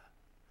Messiah.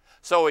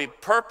 So he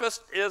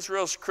purposed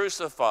Israel's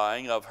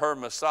crucifying of her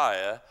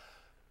Messiah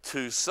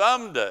to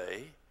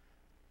someday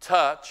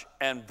touch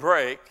and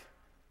break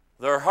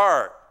their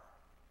heart.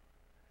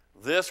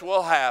 This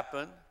will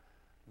happen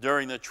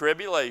during the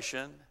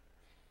tribulation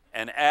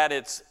and at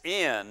its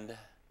end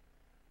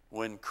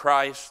when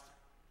Christ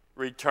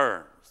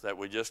returns, that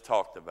we just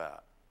talked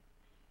about.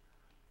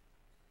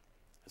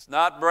 It's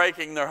not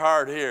breaking their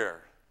heart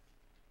here,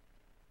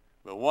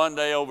 but one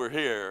day over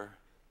here,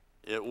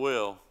 it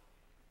will.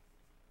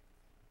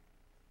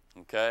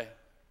 Okay?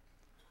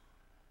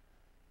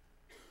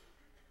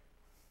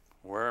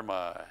 Where am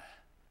I?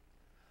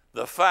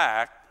 The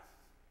fact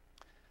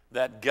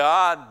that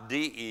God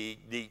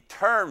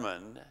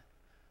determined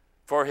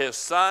for his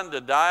son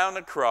to die on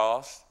the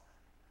cross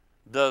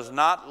does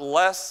not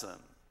lessen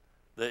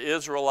the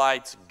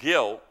Israelites'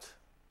 guilt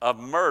of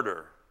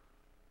murder.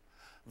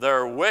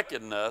 Their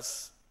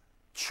wickedness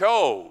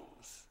chose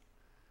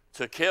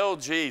to kill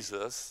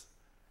Jesus,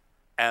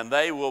 and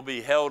they will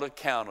be held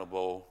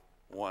accountable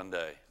one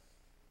day.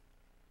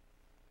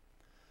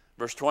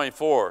 Verse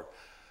 24,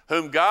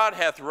 whom God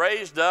hath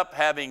raised up,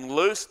 having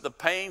loosed the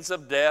pains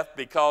of death,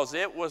 because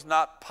it was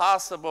not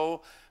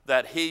possible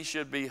that he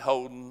should be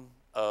holden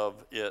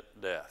of it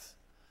death.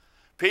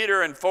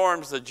 Peter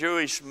informs the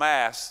Jewish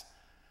mass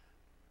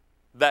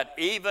that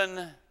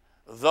even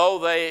though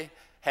they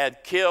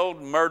had killed,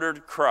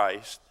 murdered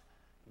Christ,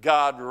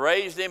 God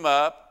raised him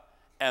up,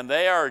 and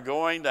they are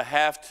going to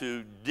have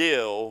to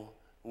deal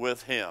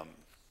with him.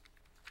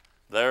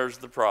 There's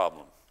the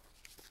problem.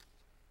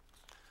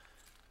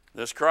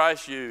 This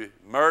Christ you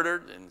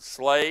murdered and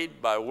slayed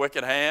by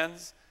wicked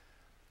hands,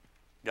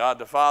 God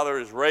the Father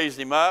has raised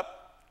him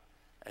up,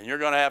 and you're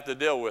going to have to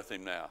deal with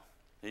him now.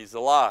 He's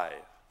alive.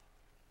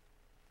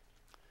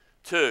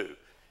 2,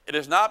 it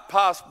is not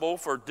possible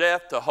for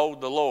death to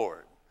hold the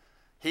Lord.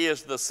 He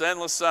is the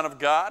sinless Son of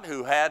God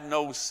who had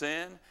no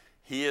sin.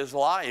 He is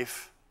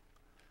life.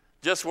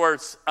 Just where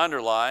it's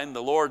underlined,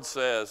 the Lord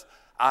says,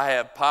 I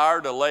have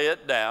power to lay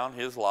it down,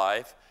 his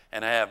life,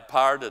 and I have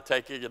power to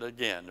take it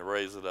again, to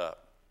raise it up.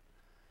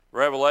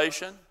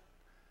 Revelation,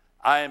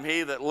 I am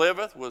he that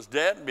liveth, was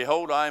dead, and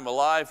behold, I am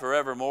alive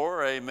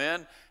forevermore,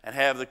 amen, and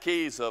have the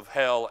keys of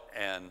hell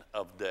and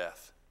of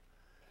death.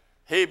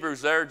 Hebrews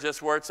there,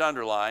 just where it's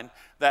underlined,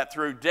 that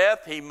through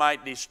death he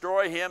might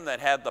destroy him that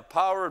had the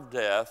power of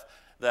death,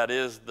 that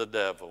is the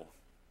devil.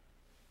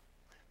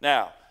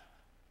 Now,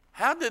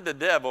 how did the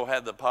devil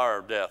have the power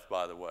of death,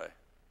 by the way?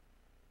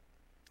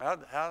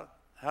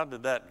 How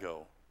did that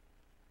go?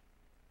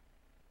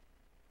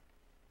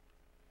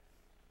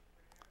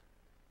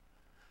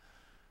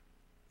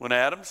 When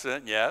Adam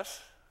sinned, yes.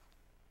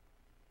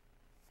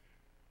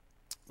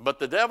 But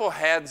the devil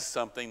had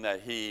something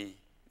that he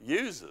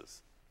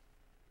uses.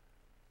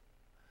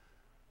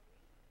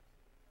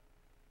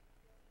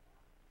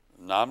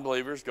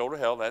 Non-believers go to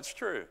hell, that's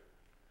true.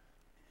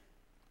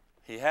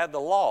 He had the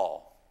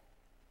law.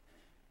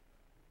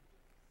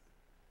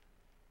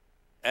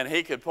 And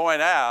he could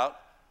point out,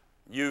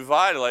 you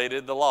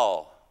violated the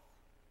law.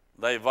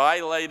 They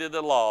violated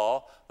the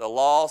law. The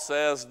law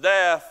says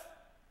death.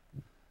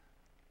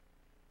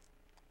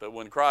 But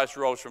when Christ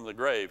rose from the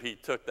grave, he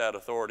took that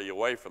authority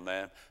away from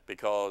them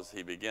because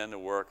he began to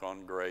work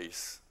on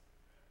grace.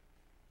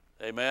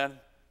 Amen?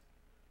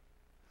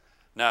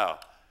 Now,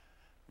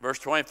 verse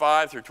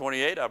 25 through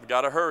 28, I've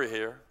got to hurry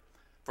here.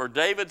 For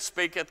David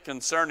speaketh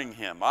concerning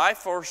him, I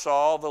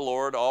foresaw the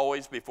Lord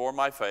always before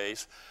my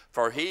face,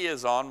 for he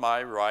is on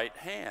my right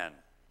hand,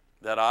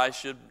 that I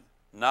should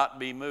not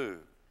be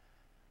moved.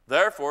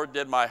 Therefore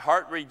did my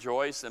heart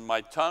rejoice, and my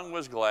tongue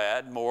was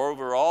glad.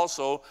 Moreover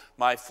also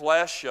my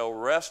flesh shall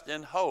rest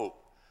in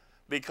hope,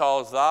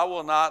 because thou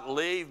wilt not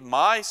leave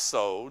my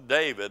soul,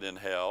 David, in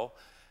hell,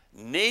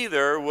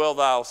 neither wilt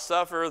thou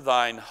suffer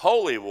thine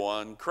Holy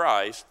One,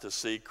 Christ, to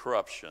see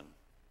corruption.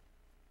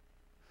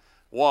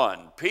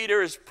 1,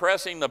 Peter is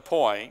pressing the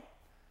point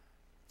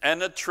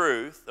and the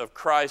truth of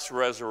Christ's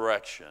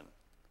resurrection.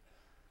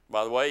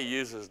 By the way, he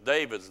uses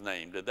David's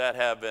name. Did that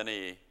have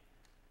any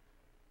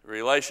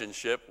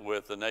relationship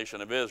with the nation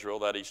of Israel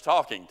that he's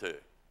talking to?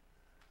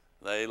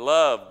 They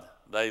loved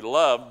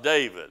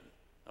David,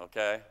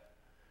 okay?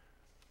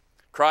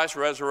 Christ's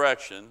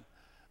resurrection,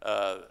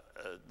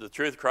 the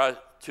truth of Christ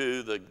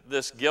to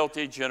this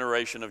guilty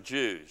generation of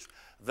Jews.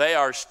 They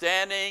are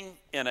standing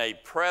in a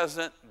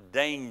present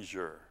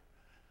danger.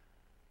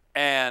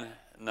 And,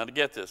 now to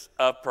get this,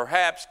 of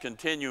perhaps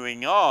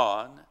continuing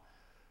on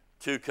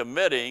to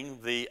committing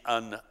the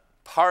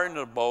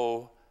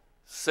unpardonable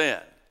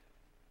sin.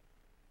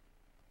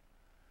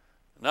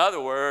 In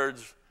other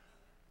words,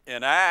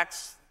 in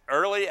Acts,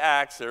 early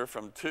Acts there,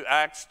 from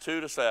Acts 2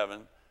 to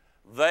 7,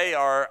 they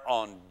are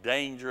on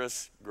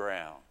dangerous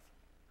ground.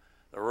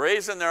 The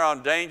reason they're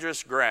on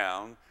dangerous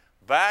ground,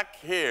 back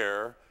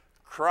here,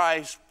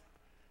 Christ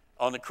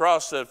on the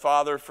cross said,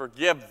 Father,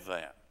 forgive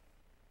them.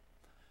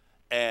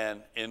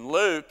 And in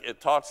Luke,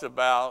 it talks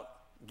about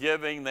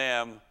giving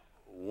them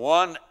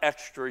 1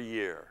 extra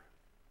year.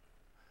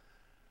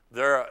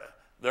 They're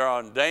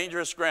on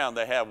dangerous ground.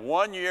 They have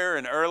 1 year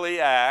in early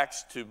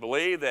Acts to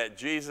believe that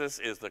Jesus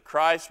is the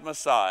Christ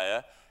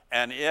Messiah.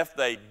 And if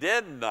they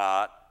did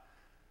not,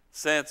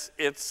 since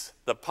it's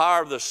the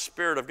power of the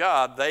Spirit of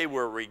God, they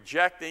were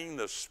rejecting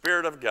the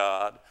Spirit of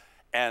God,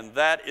 and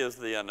that is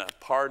the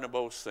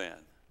unpardonable sin.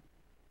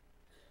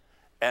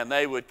 And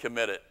they would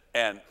commit it.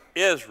 And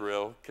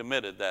Israel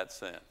committed that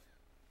sin.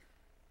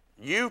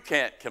 You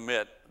can't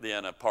commit the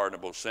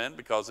unpardonable sin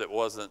because it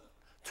wasn't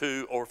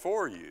to or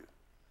for you.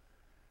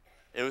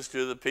 It was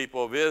to the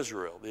people of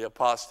Israel, the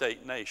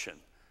apostate nation,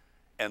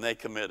 and they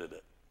committed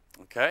it.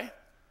 Okay?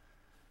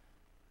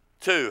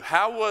 2,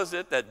 how was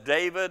it that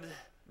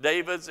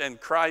David's and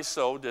Christ's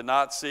soul did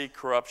not see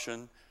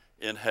corruption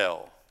in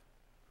hell?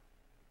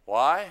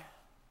 Why?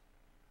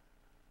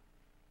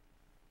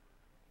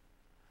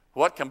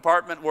 What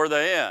compartment were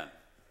they in?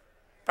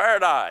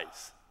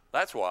 Paradise.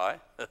 That's why.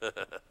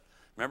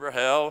 Remember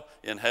hell?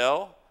 In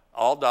hell,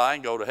 all die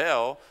and go to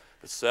hell.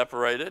 It's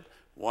separated.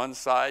 One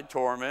side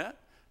torment,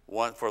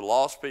 one for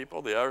lost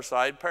people, the other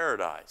side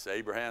paradise,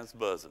 Abraham's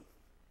bosom.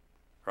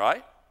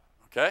 Right?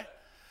 Okay?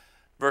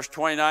 Verse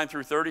 29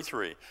 through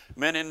 33.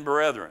 Men and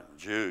brethren,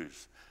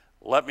 Jews,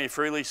 let me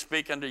freely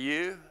speak unto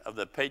you of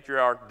the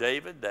patriarch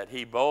David, that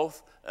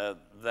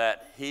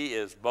he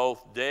is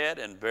both dead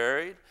and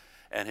buried,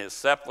 and his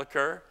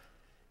sepulcher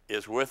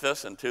is with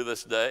us unto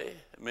this day.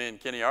 Me and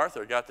Kenny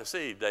Arthur got to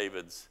see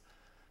David's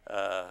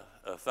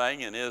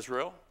thing in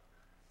Israel.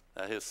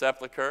 His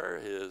sepulcher,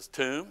 his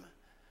tomb.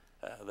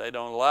 They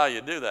don't allow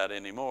you to do that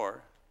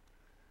anymore.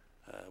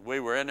 We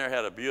were in there,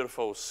 had a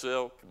beautiful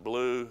silk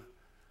blue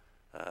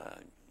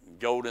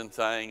golden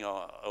thing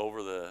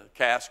over the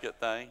casket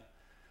thing.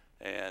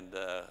 And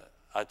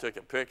I took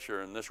a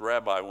picture, and this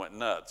rabbi went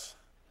nuts.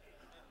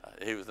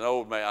 He was an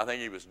old man. I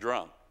think he was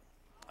drunk.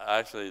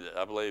 Actually,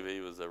 I believe he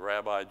was a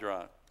rabbi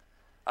drunk.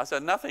 I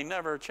said, nothing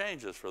never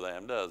changes for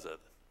them, does it?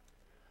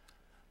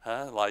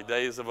 Like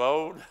days of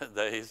old,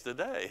 days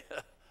today.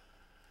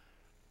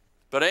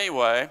 But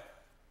anyway,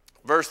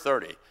 verse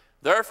 30.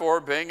 Therefore,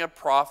 being a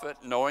prophet,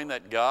 knowing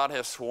that God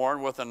has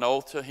sworn with an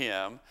oath to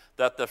him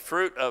that the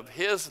fruit of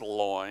his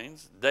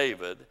loins,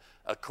 David,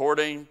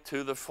 according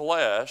to the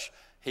flesh,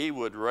 he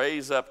would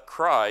raise up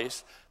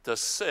Christ to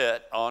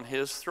sit on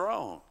his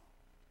throne.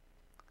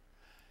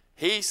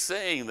 He,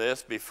 seeing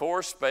this,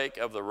 before spake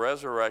of the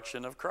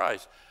resurrection of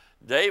Christ.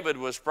 David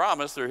was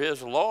promised through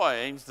his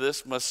loins,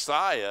 this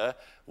Messiah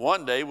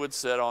one day would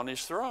sit on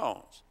his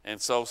thrones.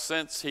 And so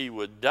since he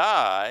would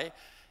die,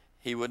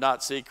 he would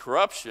not see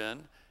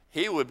corruption,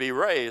 he would be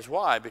raised.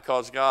 Why?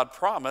 Because God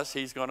promised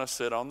he's going to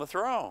sit on the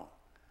throne.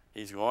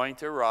 He's going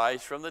to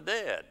rise from the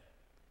dead.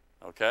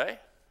 Okay?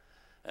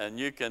 And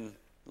you can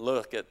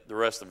look at the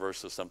rest of the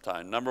verses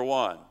sometime. Number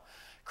 1,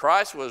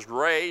 Christ was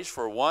raised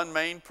for one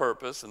main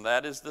purpose, and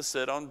that is to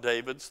sit on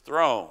David's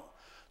throne,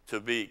 to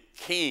be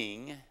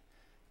king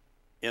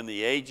in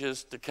the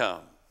ages to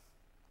come.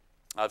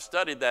 I've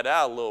studied that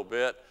out a little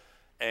bit,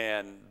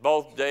 and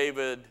both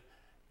David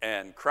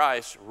and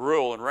Christ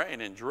rule and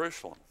reign in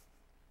Jerusalem.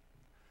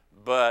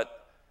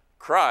 But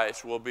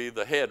Christ will be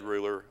the head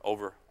ruler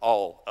over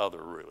all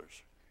other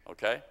rulers,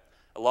 okay?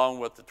 Along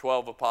with the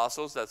 12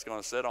 apostles that's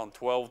going to sit on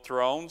 12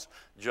 thrones,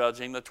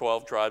 judging the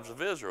 12 tribes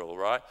of Israel,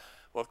 right?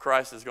 Well,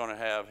 Christ is going to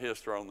have his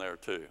throne there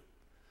too.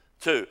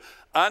 2,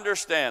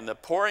 understand the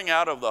pouring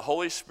out of the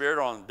Holy Spirit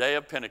on the day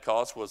of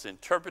Pentecost was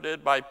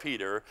interpreted by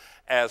Peter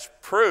as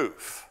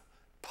proof,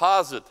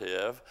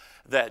 positive,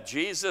 that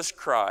Jesus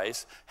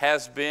Christ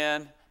has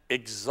been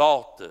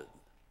exalted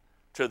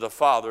to the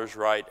Father's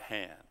right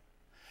hand.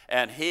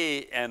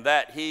 And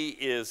that he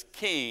is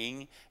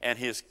king, and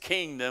his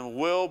kingdom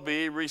will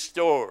be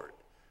restored.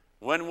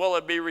 When will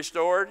it be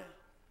restored?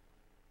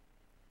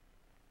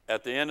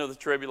 At the end of the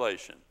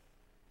tribulation.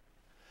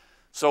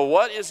 So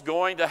what is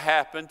going to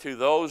happen to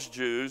those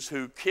Jews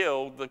who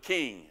killed the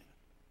king?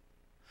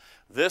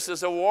 This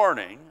is a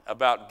warning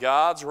about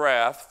God's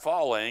wrath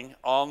falling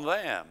on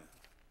them.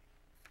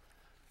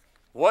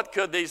 What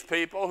could these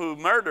people who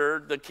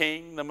murdered the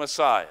king, the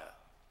Messiah,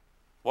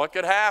 what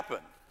could happen?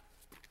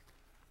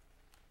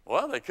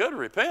 Well, they could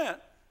repent.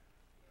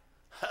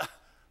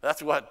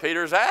 That's what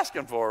Peter's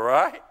asking for,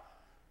 right?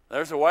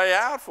 There's a way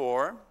out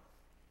for him.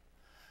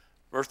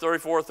 Verse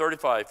 34,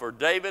 35, for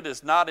David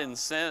is not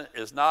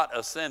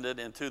ascended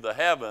into the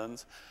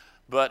heavens,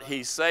 but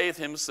he saith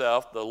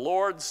himself, the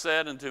Lord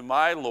said unto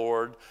my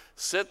Lord,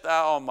 sit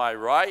thou on my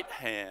right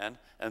hand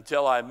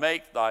until I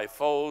make thy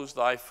foes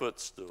thy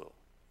footstool.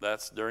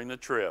 That's during the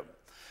trib.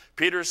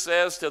 Peter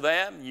says to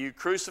them, you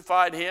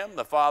crucified him,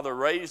 the Father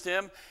raised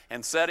him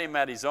and set him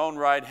at his own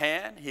right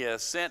hand. He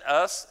has sent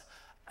us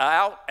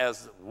out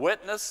as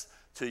witness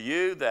to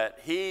you that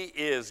he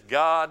is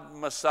God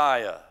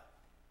Messiah.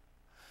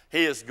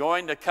 He is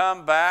going to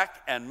come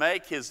back and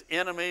make his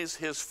enemies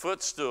his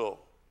footstool.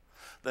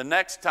 The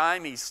next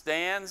time he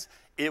stands,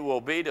 it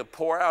will be to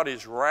pour out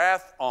his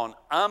wrath on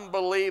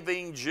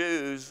unbelieving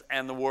Jews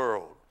and the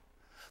world.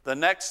 The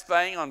next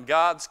thing on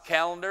God's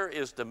calendar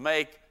is to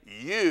make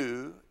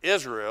you,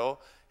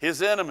 Israel,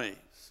 his enemies,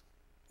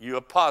 you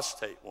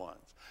apostate ones.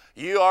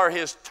 You are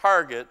his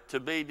target to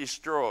be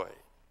destroyed.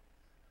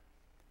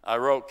 I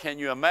wrote, can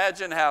you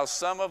imagine how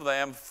some of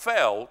them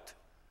felt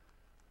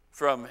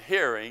from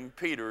hearing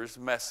Peter's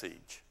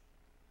message?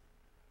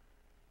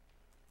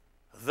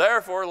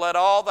 Therefore, let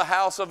all the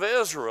house of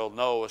Israel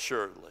know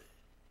assuredly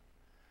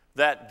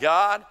that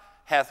God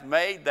hath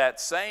made that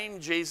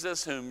same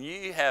Jesus whom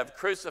ye have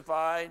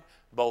crucified,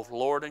 both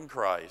Lord and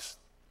Christ.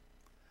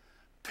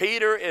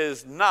 Peter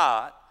is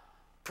not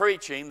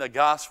preaching the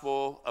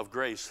gospel of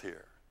grace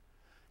here.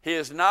 He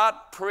is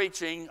not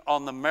preaching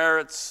on the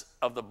merits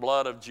of the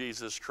blood of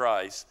Jesus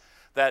Christ,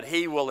 that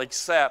he will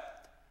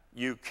accept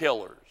you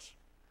killers.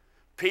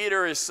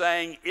 Peter is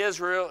saying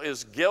Israel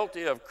is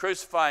guilty of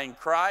crucifying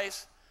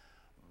Christ,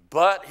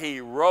 but he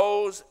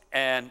rose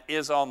and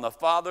is on the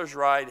Father's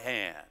right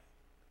hand.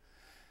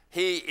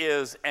 He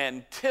is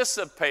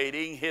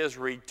anticipating his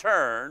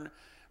return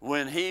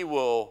when he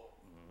will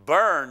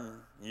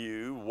burn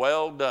you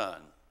well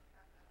done.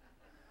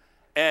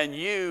 And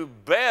you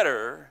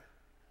better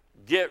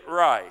get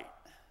right.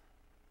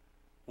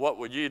 What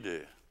would you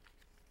do?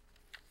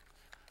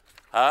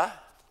 Huh?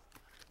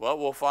 Well,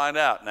 we'll find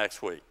out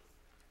next week.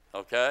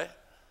 Okay?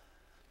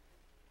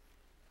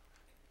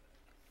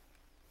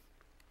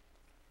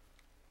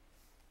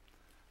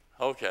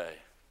 Okay.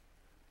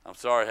 I'm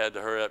sorry I had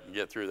to hurry up and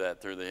get through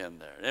that through the end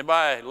there.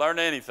 Anybody learn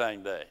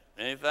anything today?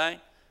 Anything?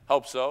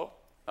 Hope so.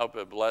 Hope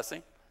it's a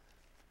blessing.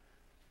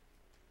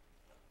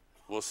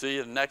 We'll see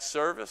you in the next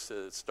service.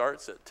 It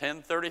starts at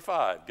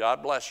 10:35.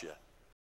 God bless you.